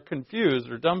say. They're confused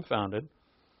or dumbfounded.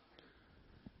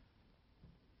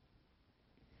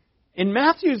 In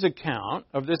Matthew's account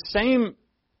of this same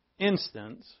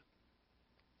instance,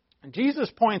 Jesus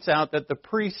points out that the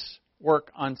priests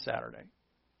work on Saturday.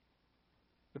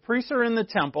 The priests are in the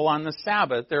temple on the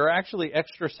Sabbath. There are actually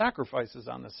extra sacrifices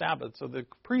on the Sabbath, so the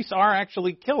priests are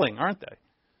actually killing, aren't they?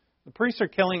 The priests are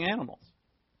killing animals.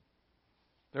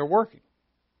 They're working.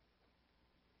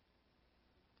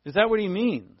 Is that what he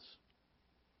means?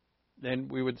 Then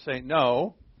we would say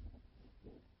no.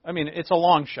 I mean, it's a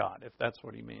long shot if that's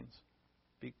what he means.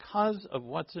 Because of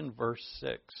what's in verse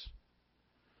 6.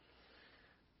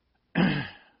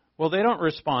 Well, they don't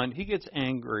respond. He gets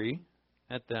angry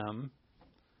at them,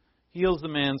 heals the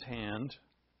man's hand,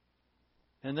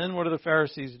 and then what do the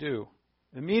Pharisees do?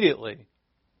 Immediately,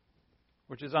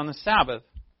 which is on the Sabbath,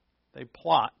 they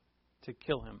plot to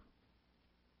kill him.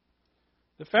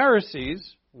 The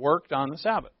Pharisees worked on the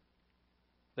Sabbath.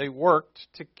 They worked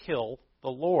to kill the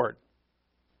Lord.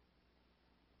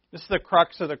 This is the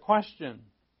crux of the question.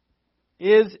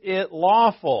 Is it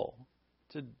lawful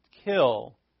to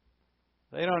kill?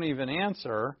 They don't even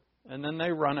answer, and then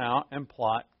they run out and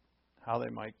plot how they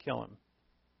might kill him.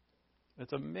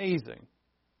 It's amazing.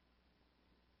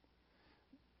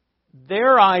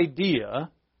 Their idea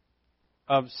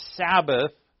of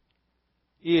Sabbath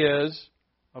is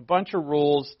a bunch of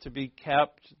rules to be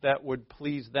kept that would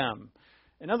please them.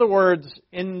 In other words,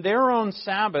 in their own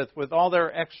Sabbath, with all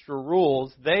their extra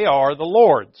rules, they are the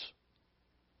Lord's.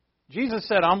 Jesus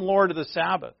said, I'm Lord of the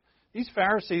Sabbath. These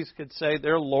Pharisees could say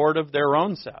they're Lord of their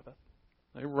own Sabbath.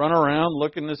 They run around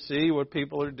looking to see what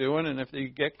people are doing, and if they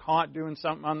get caught doing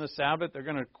something on the Sabbath, they're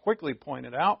going to quickly point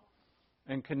it out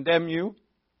and condemn you.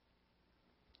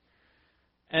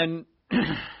 And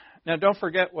now don't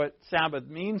forget what Sabbath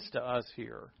means to us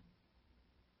here.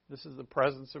 This is the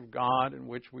presence of God in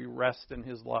which we rest in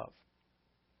His love.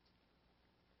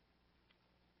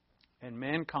 And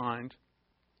mankind,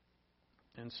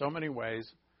 in so many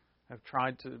ways, have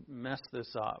tried to mess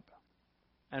this up.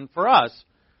 And for us,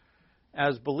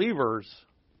 as believers,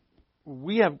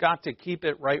 we have got to keep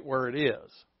it right where it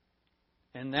is.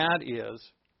 And that is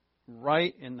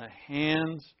right in the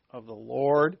hands of the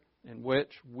Lord, in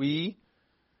which we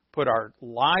put our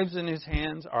lives in His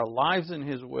hands, our lives in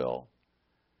His will,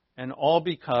 and all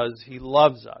because He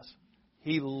loves us.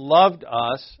 He loved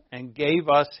us and gave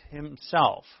us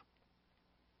Himself.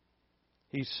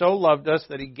 He so loved us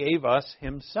that He gave us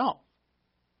Himself.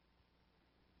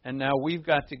 And now we've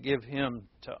got to give Him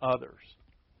to others.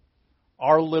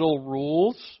 Our little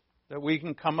rules that we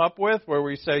can come up with where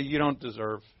we say, you don't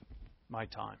deserve my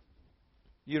time.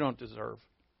 You don't deserve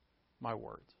my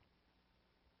words.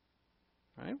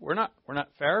 Right? We're not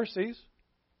Pharisees,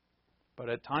 but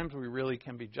at times we really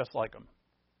can be just like them.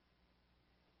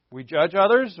 We judge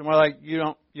others, and we're like, you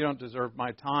don't deserve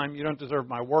my time. You don't deserve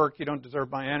my work. You don't deserve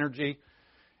my energy.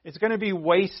 It's going to be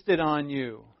wasted on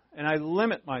you. And I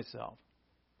limit myself.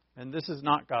 And this is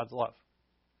not God's love.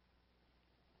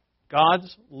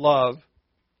 God's love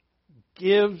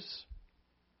gives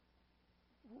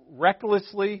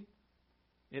recklessly.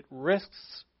 It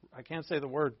risks. I can't say the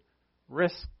word.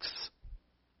 Risks.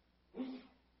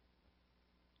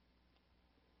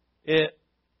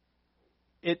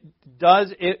 It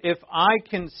does. If I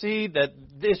can see that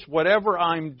this, whatever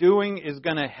I'm doing, is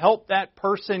going to help that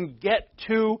person get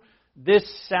to this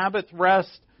Sabbath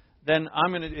rest, then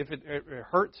if it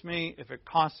hurts me, if it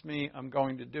costs me, I'm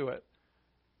going to do it.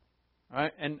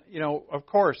 Right? And, of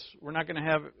course, we're not going to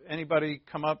have anybody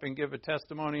come up and give a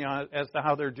testimony as to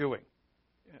how they're doing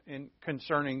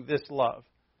concerning this love.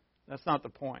 That's not the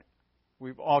point.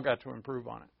 We've all got to improve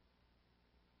on it.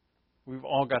 We've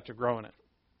all got to grow in it.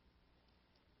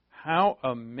 How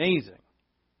amazing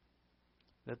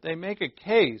that they make a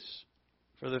case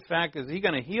for the fact, is he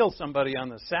going to heal somebody on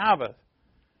the Sabbath?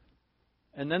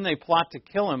 And then they plot to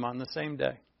kill him on the same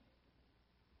day.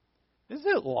 Is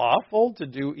it lawful to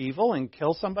do evil and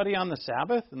kill somebody on the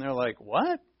Sabbath? And they're like,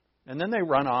 what? And then they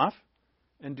run off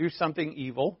and do something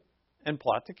evil and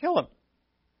plot to kill him.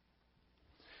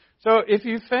 So if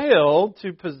you fail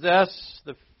to possess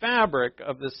the fabric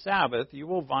of the Sabbath, you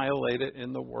will violate it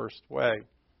in the worst way.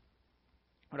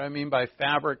 What I mean by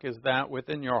fabric is that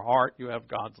within your heart you have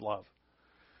God's love.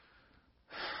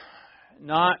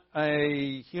 Not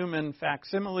a human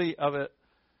facsimile of it,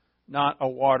 not a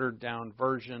watered-down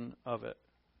version of it,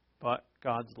 but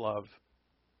God's love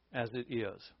as it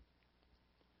is.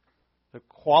 The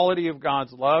quality of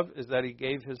God's love is that He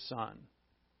gave His Son.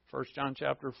 1 John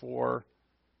chapter 4,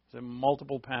 it's in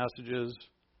multiple passages.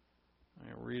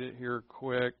 I'll read it here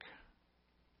quick.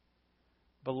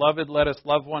 Beloved, let us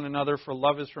love one another, for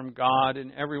love is from God,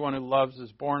 and everyone who loves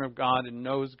is born of God and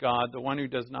knows God. The one who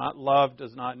does not love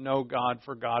does not know God,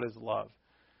 for God is love.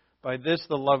 By this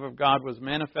the love of God was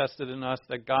manifested in us,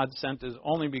 that God sent His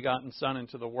only begotten Son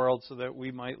into the world so that we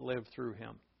might live through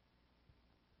Him.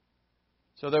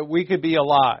 So that we could be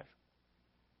alive.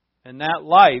 And that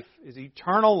life is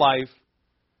eternal life,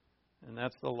 and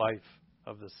that's the life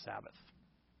of the Sabbath.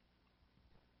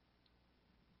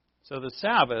 So the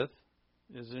Sabbath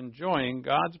is enjoying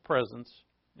God's presence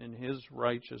in His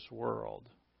righteous world.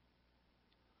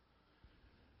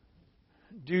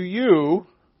 Do you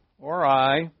or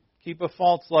I keep a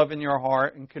false love in your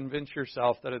heart and convince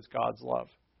yourself that it's God's love?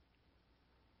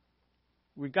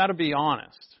 We've got to be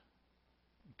honest.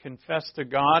 Confess to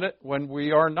God when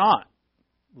we are not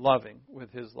loving with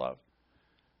His love.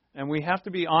 And we have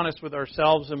to be honest with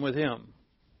ourselves and with Him.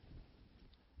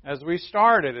 As we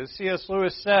started, as C.S.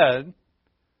 Lewis said,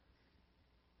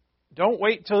 don't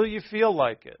wait till you feel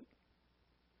like it.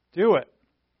 Do it.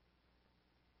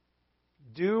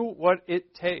 Do what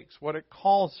it takes, what it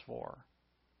calls for.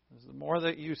 The more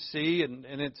that you see, and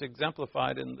it's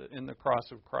exemplified in the cross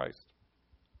of Christ.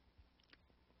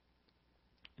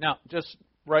 Now, just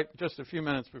a few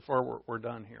minutes before we're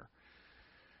done here.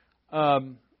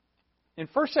 In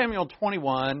 1 Samuel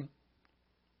 21,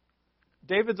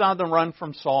 David's on the run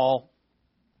from Saul.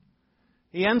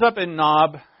 He ends up in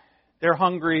Nob. They're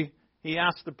hungry. He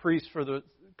asks the priest for the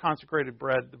consecrated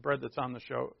bread, the bread that's on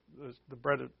the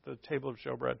bread at the table of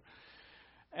showbread.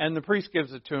 And the priest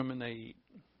gives it to him and they eat.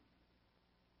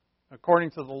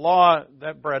 According to the law,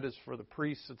 that bread is for the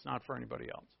priests. It's not for anybody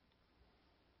else.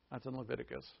 That's in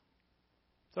Leviticus.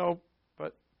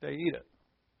 But they eat it.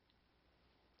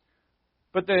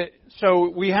 So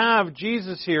we have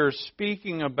Jesus here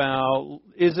speaking about,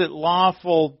 is it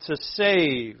lawful to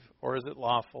save or is it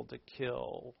lawful to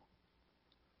kill?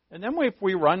 And then if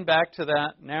we run back to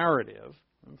that narrative,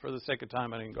 and for the sake of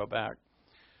time I didn't go back,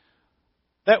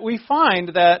 that we find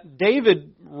that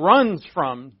David runs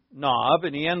from Nob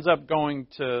and he ends up going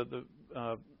to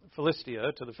the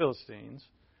Philistia, to the Philistines.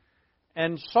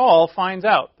 And Saul finds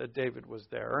out that David was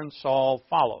there and Saul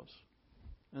follows.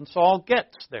 And Saul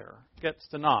gets there, gets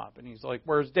to Nob. And he's like,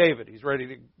 where's David? He's ready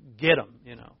to get him,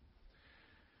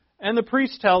 And the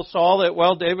priest tells Saul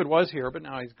that, David was here, but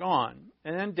now he's gone.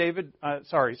 And then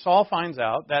Saul finds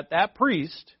out that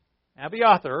priest,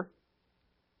 Abiathar,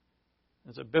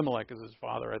 as Abimelech is his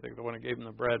father, I think, the one who gave him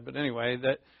the bread. But anyway,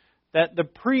 that the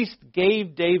priest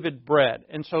gave David bread.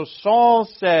 And so Saul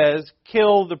says,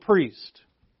 kill the priest.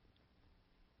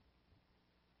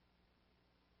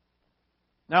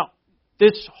 Now,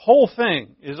 this whole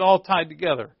thing is all tied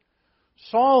together.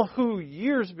 Saul, who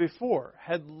years before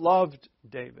had loved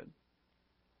David,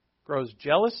 grows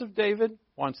jealous of David,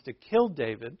 wants to kill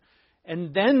David,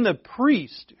 and then the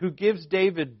priest who gives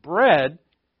David bread,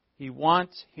 he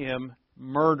wants him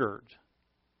murdered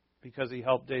because he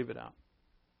helped David out.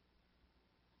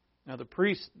 Now the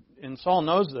priest, and Saul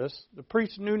knows this, the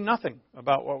priest knew nothing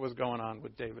about what was going on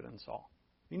with David and Saul.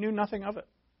 He knew nothing of it.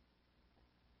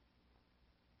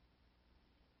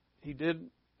 He did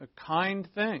a kind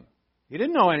thing. He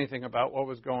didn't know anything about what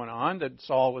was going on, that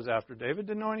Saul was after David,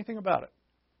 didn't know anything about it.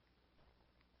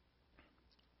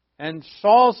 And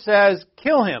Saul says,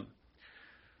 kill him.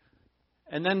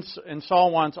 And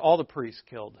Saul wants all the priests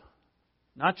killed.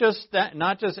 Not just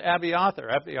Abiathar.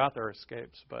 Abiathar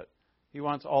escapes, but he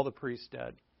wants all the priests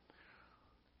dead.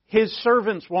 his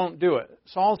servants won't do it.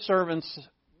 Saul's servants,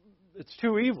 it's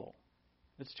too evil.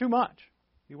 It's too much.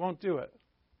 He won't do it.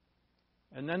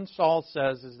 And then Saul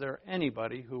says, is there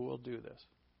anybody who will do this?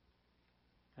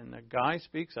 And the guy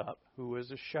speaks up, who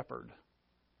is a shepherd.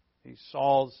 He's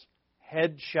Saul's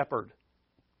head shepherd,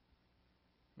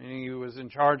 meaning he was in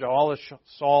charge of all of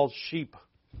Saul's sheep.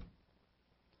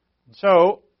 And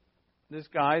so, this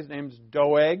guy's name's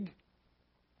Doeg.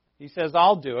 He says,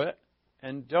 I'll do it.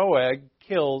 And Doeg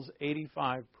kills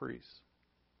 85 priests,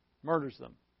 murders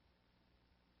them.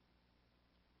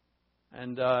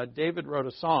 And David wrote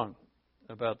a song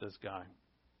about this guy.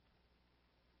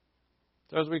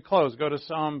 So as we close, go to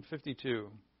Psalm 52.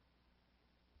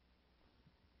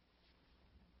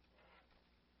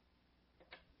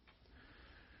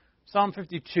 Psalm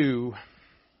 52.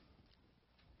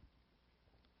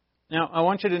 Now, I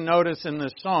want you to notice in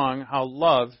this song how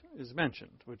love is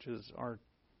mentioned, which is our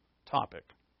topic.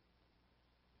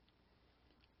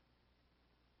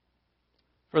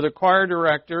 For the choir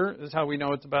director, this is how we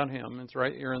know it's about him. It's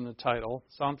right here in the title.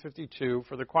 Psalm 52.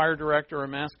 For the choir director, a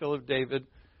maskil of David,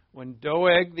 when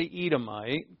Doeg the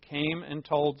Edomite came and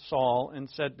told Saul and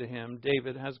said to him,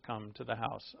 David has come to the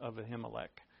house of Ahimelech.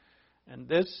 And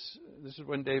this is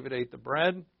when David ate the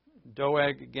bread.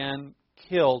 Doeg again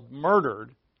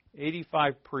murdered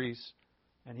 85 priests,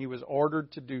 and he was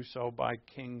ordered to do so by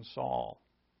King Saul.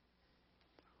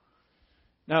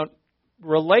 Now,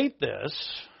 relate this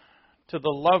to the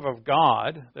love of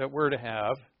God that we're to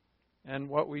have and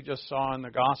what we just saw in the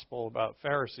gospel about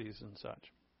Pharisees and such.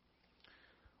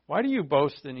 Why do you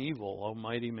boast in evil, O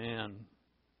mighty man?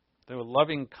 The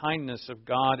loving kindness of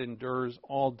God endures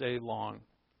all day long.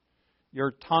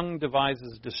 Your tongue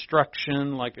devises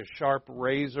destruction like a sharp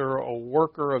razor, a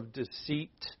worker of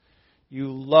deceit. You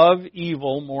love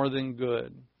evil more than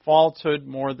good, falsehood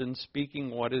more than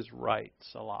speaking what is right.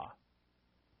 Salah.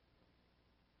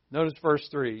 Notice verse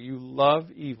 3. You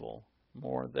love evil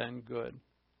more than good.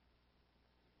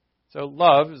 So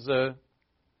love is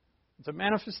it's a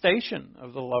manifestation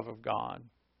of the love of God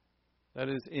that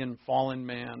is in fallen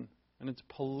man, and it's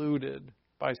polluted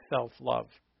by self-love.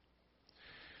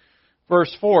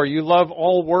 Verse 4, you love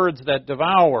all words that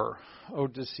devour, O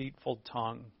deceitful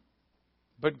tongue.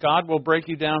 But God will break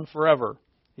you down forever.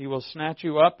 He will snatch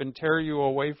you up and tear you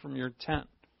away from your tent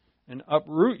and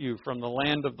uproot you from the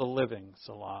land of the living.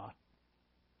 Salah.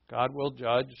 God will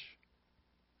judge.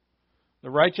 The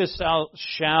righteous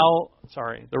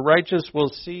the righteous will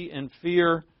see and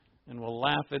fear and will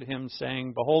laugh at him,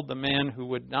 saying, Behold the man who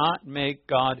would not make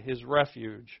God his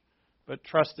refuge, but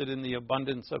trusted in the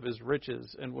abundance of his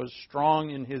riches and was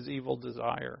strong in his evil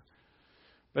desire.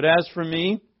 But as for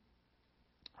me,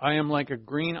 I am like a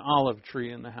green olive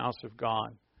tree in the house of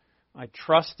God. I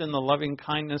trust in the loving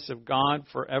kindness of God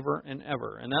forever and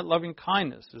ever. And that loving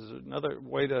kindness is another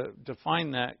way to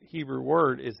define that Hebrew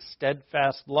word is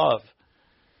steadfast love.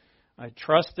 I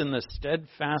trust in the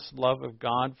steadfast love of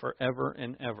God forever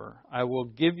and ever. I will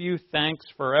give you thanks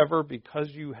forever because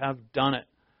you have done it.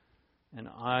 And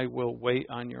I will wait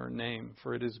on your name,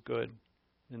 for it is good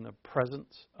in the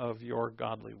presence of your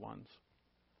godly ones.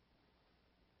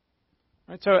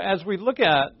 Right, so as we look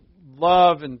at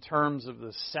love in terms of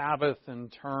the Sabbath, in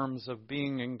terms of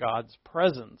being in God's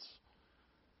presence,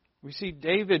 we see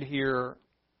David here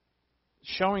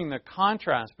showing the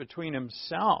contrast between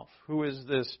himself, who is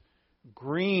this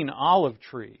green olive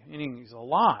tree, meaning he's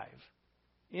alive,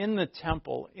 in the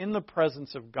temple, in the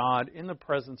presence of God, in the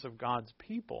presence of God's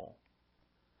people.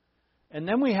 And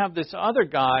then we have this other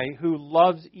guy who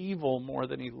loves evil more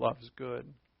than he loves good,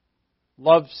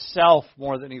 loves self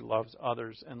more than he loves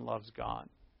others, and loves God.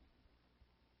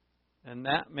 And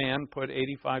that man put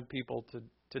 85 people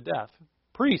to death,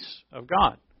 priests of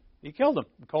God. He killed them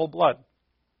in cold blood.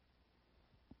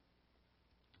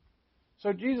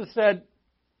 So Jesus said,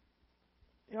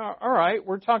 all right,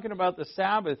 we're talking about the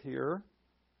Sabbath here.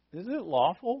 Is it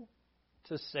lawful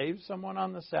to save someone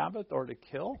on the Sabbath or to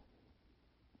kill?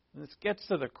 And this gets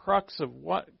to the crux of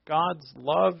what God's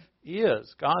love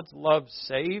is. God's love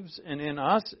saves, and in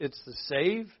us it's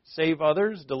to save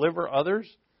others, deliver others.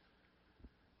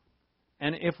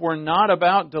 And if we're not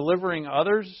about delivering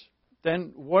others,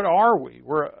 then what are we?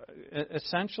 We're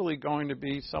essentially going to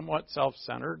be somewhat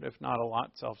self-centered, if not a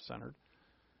lot self-centered.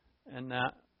 And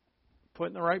that, put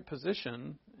in the right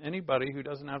position, anybody who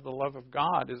doesn't have the love of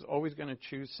God is always going to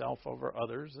choose self over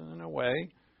others. And in a way,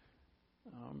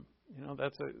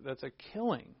 that's a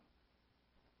killing.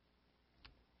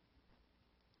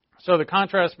 So the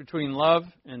contrast between love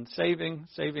and saving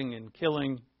and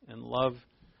killing, and love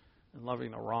and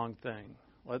loving the wrong thing.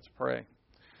 Let's pray.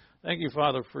 Thank you,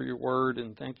 Father, for your word,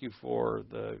 and thank you for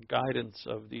the guidance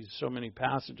of these so many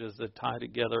passages that tie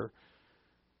together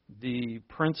the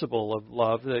principle of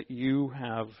love that you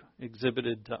have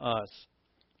exhibited to us.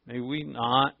 May we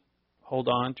not hold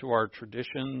on to our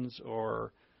traditions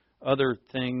or other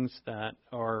things that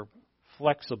are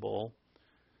flexible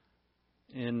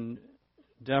in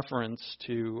deference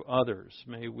to others.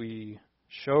 May we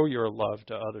show your love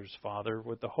to others, Father,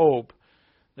 with the hope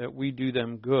that we do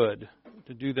them good,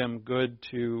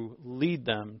 to lead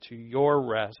them to your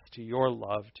rest, to your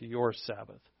love, to your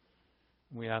Sabbath.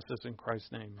 We ask this in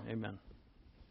Christ's name. Amen.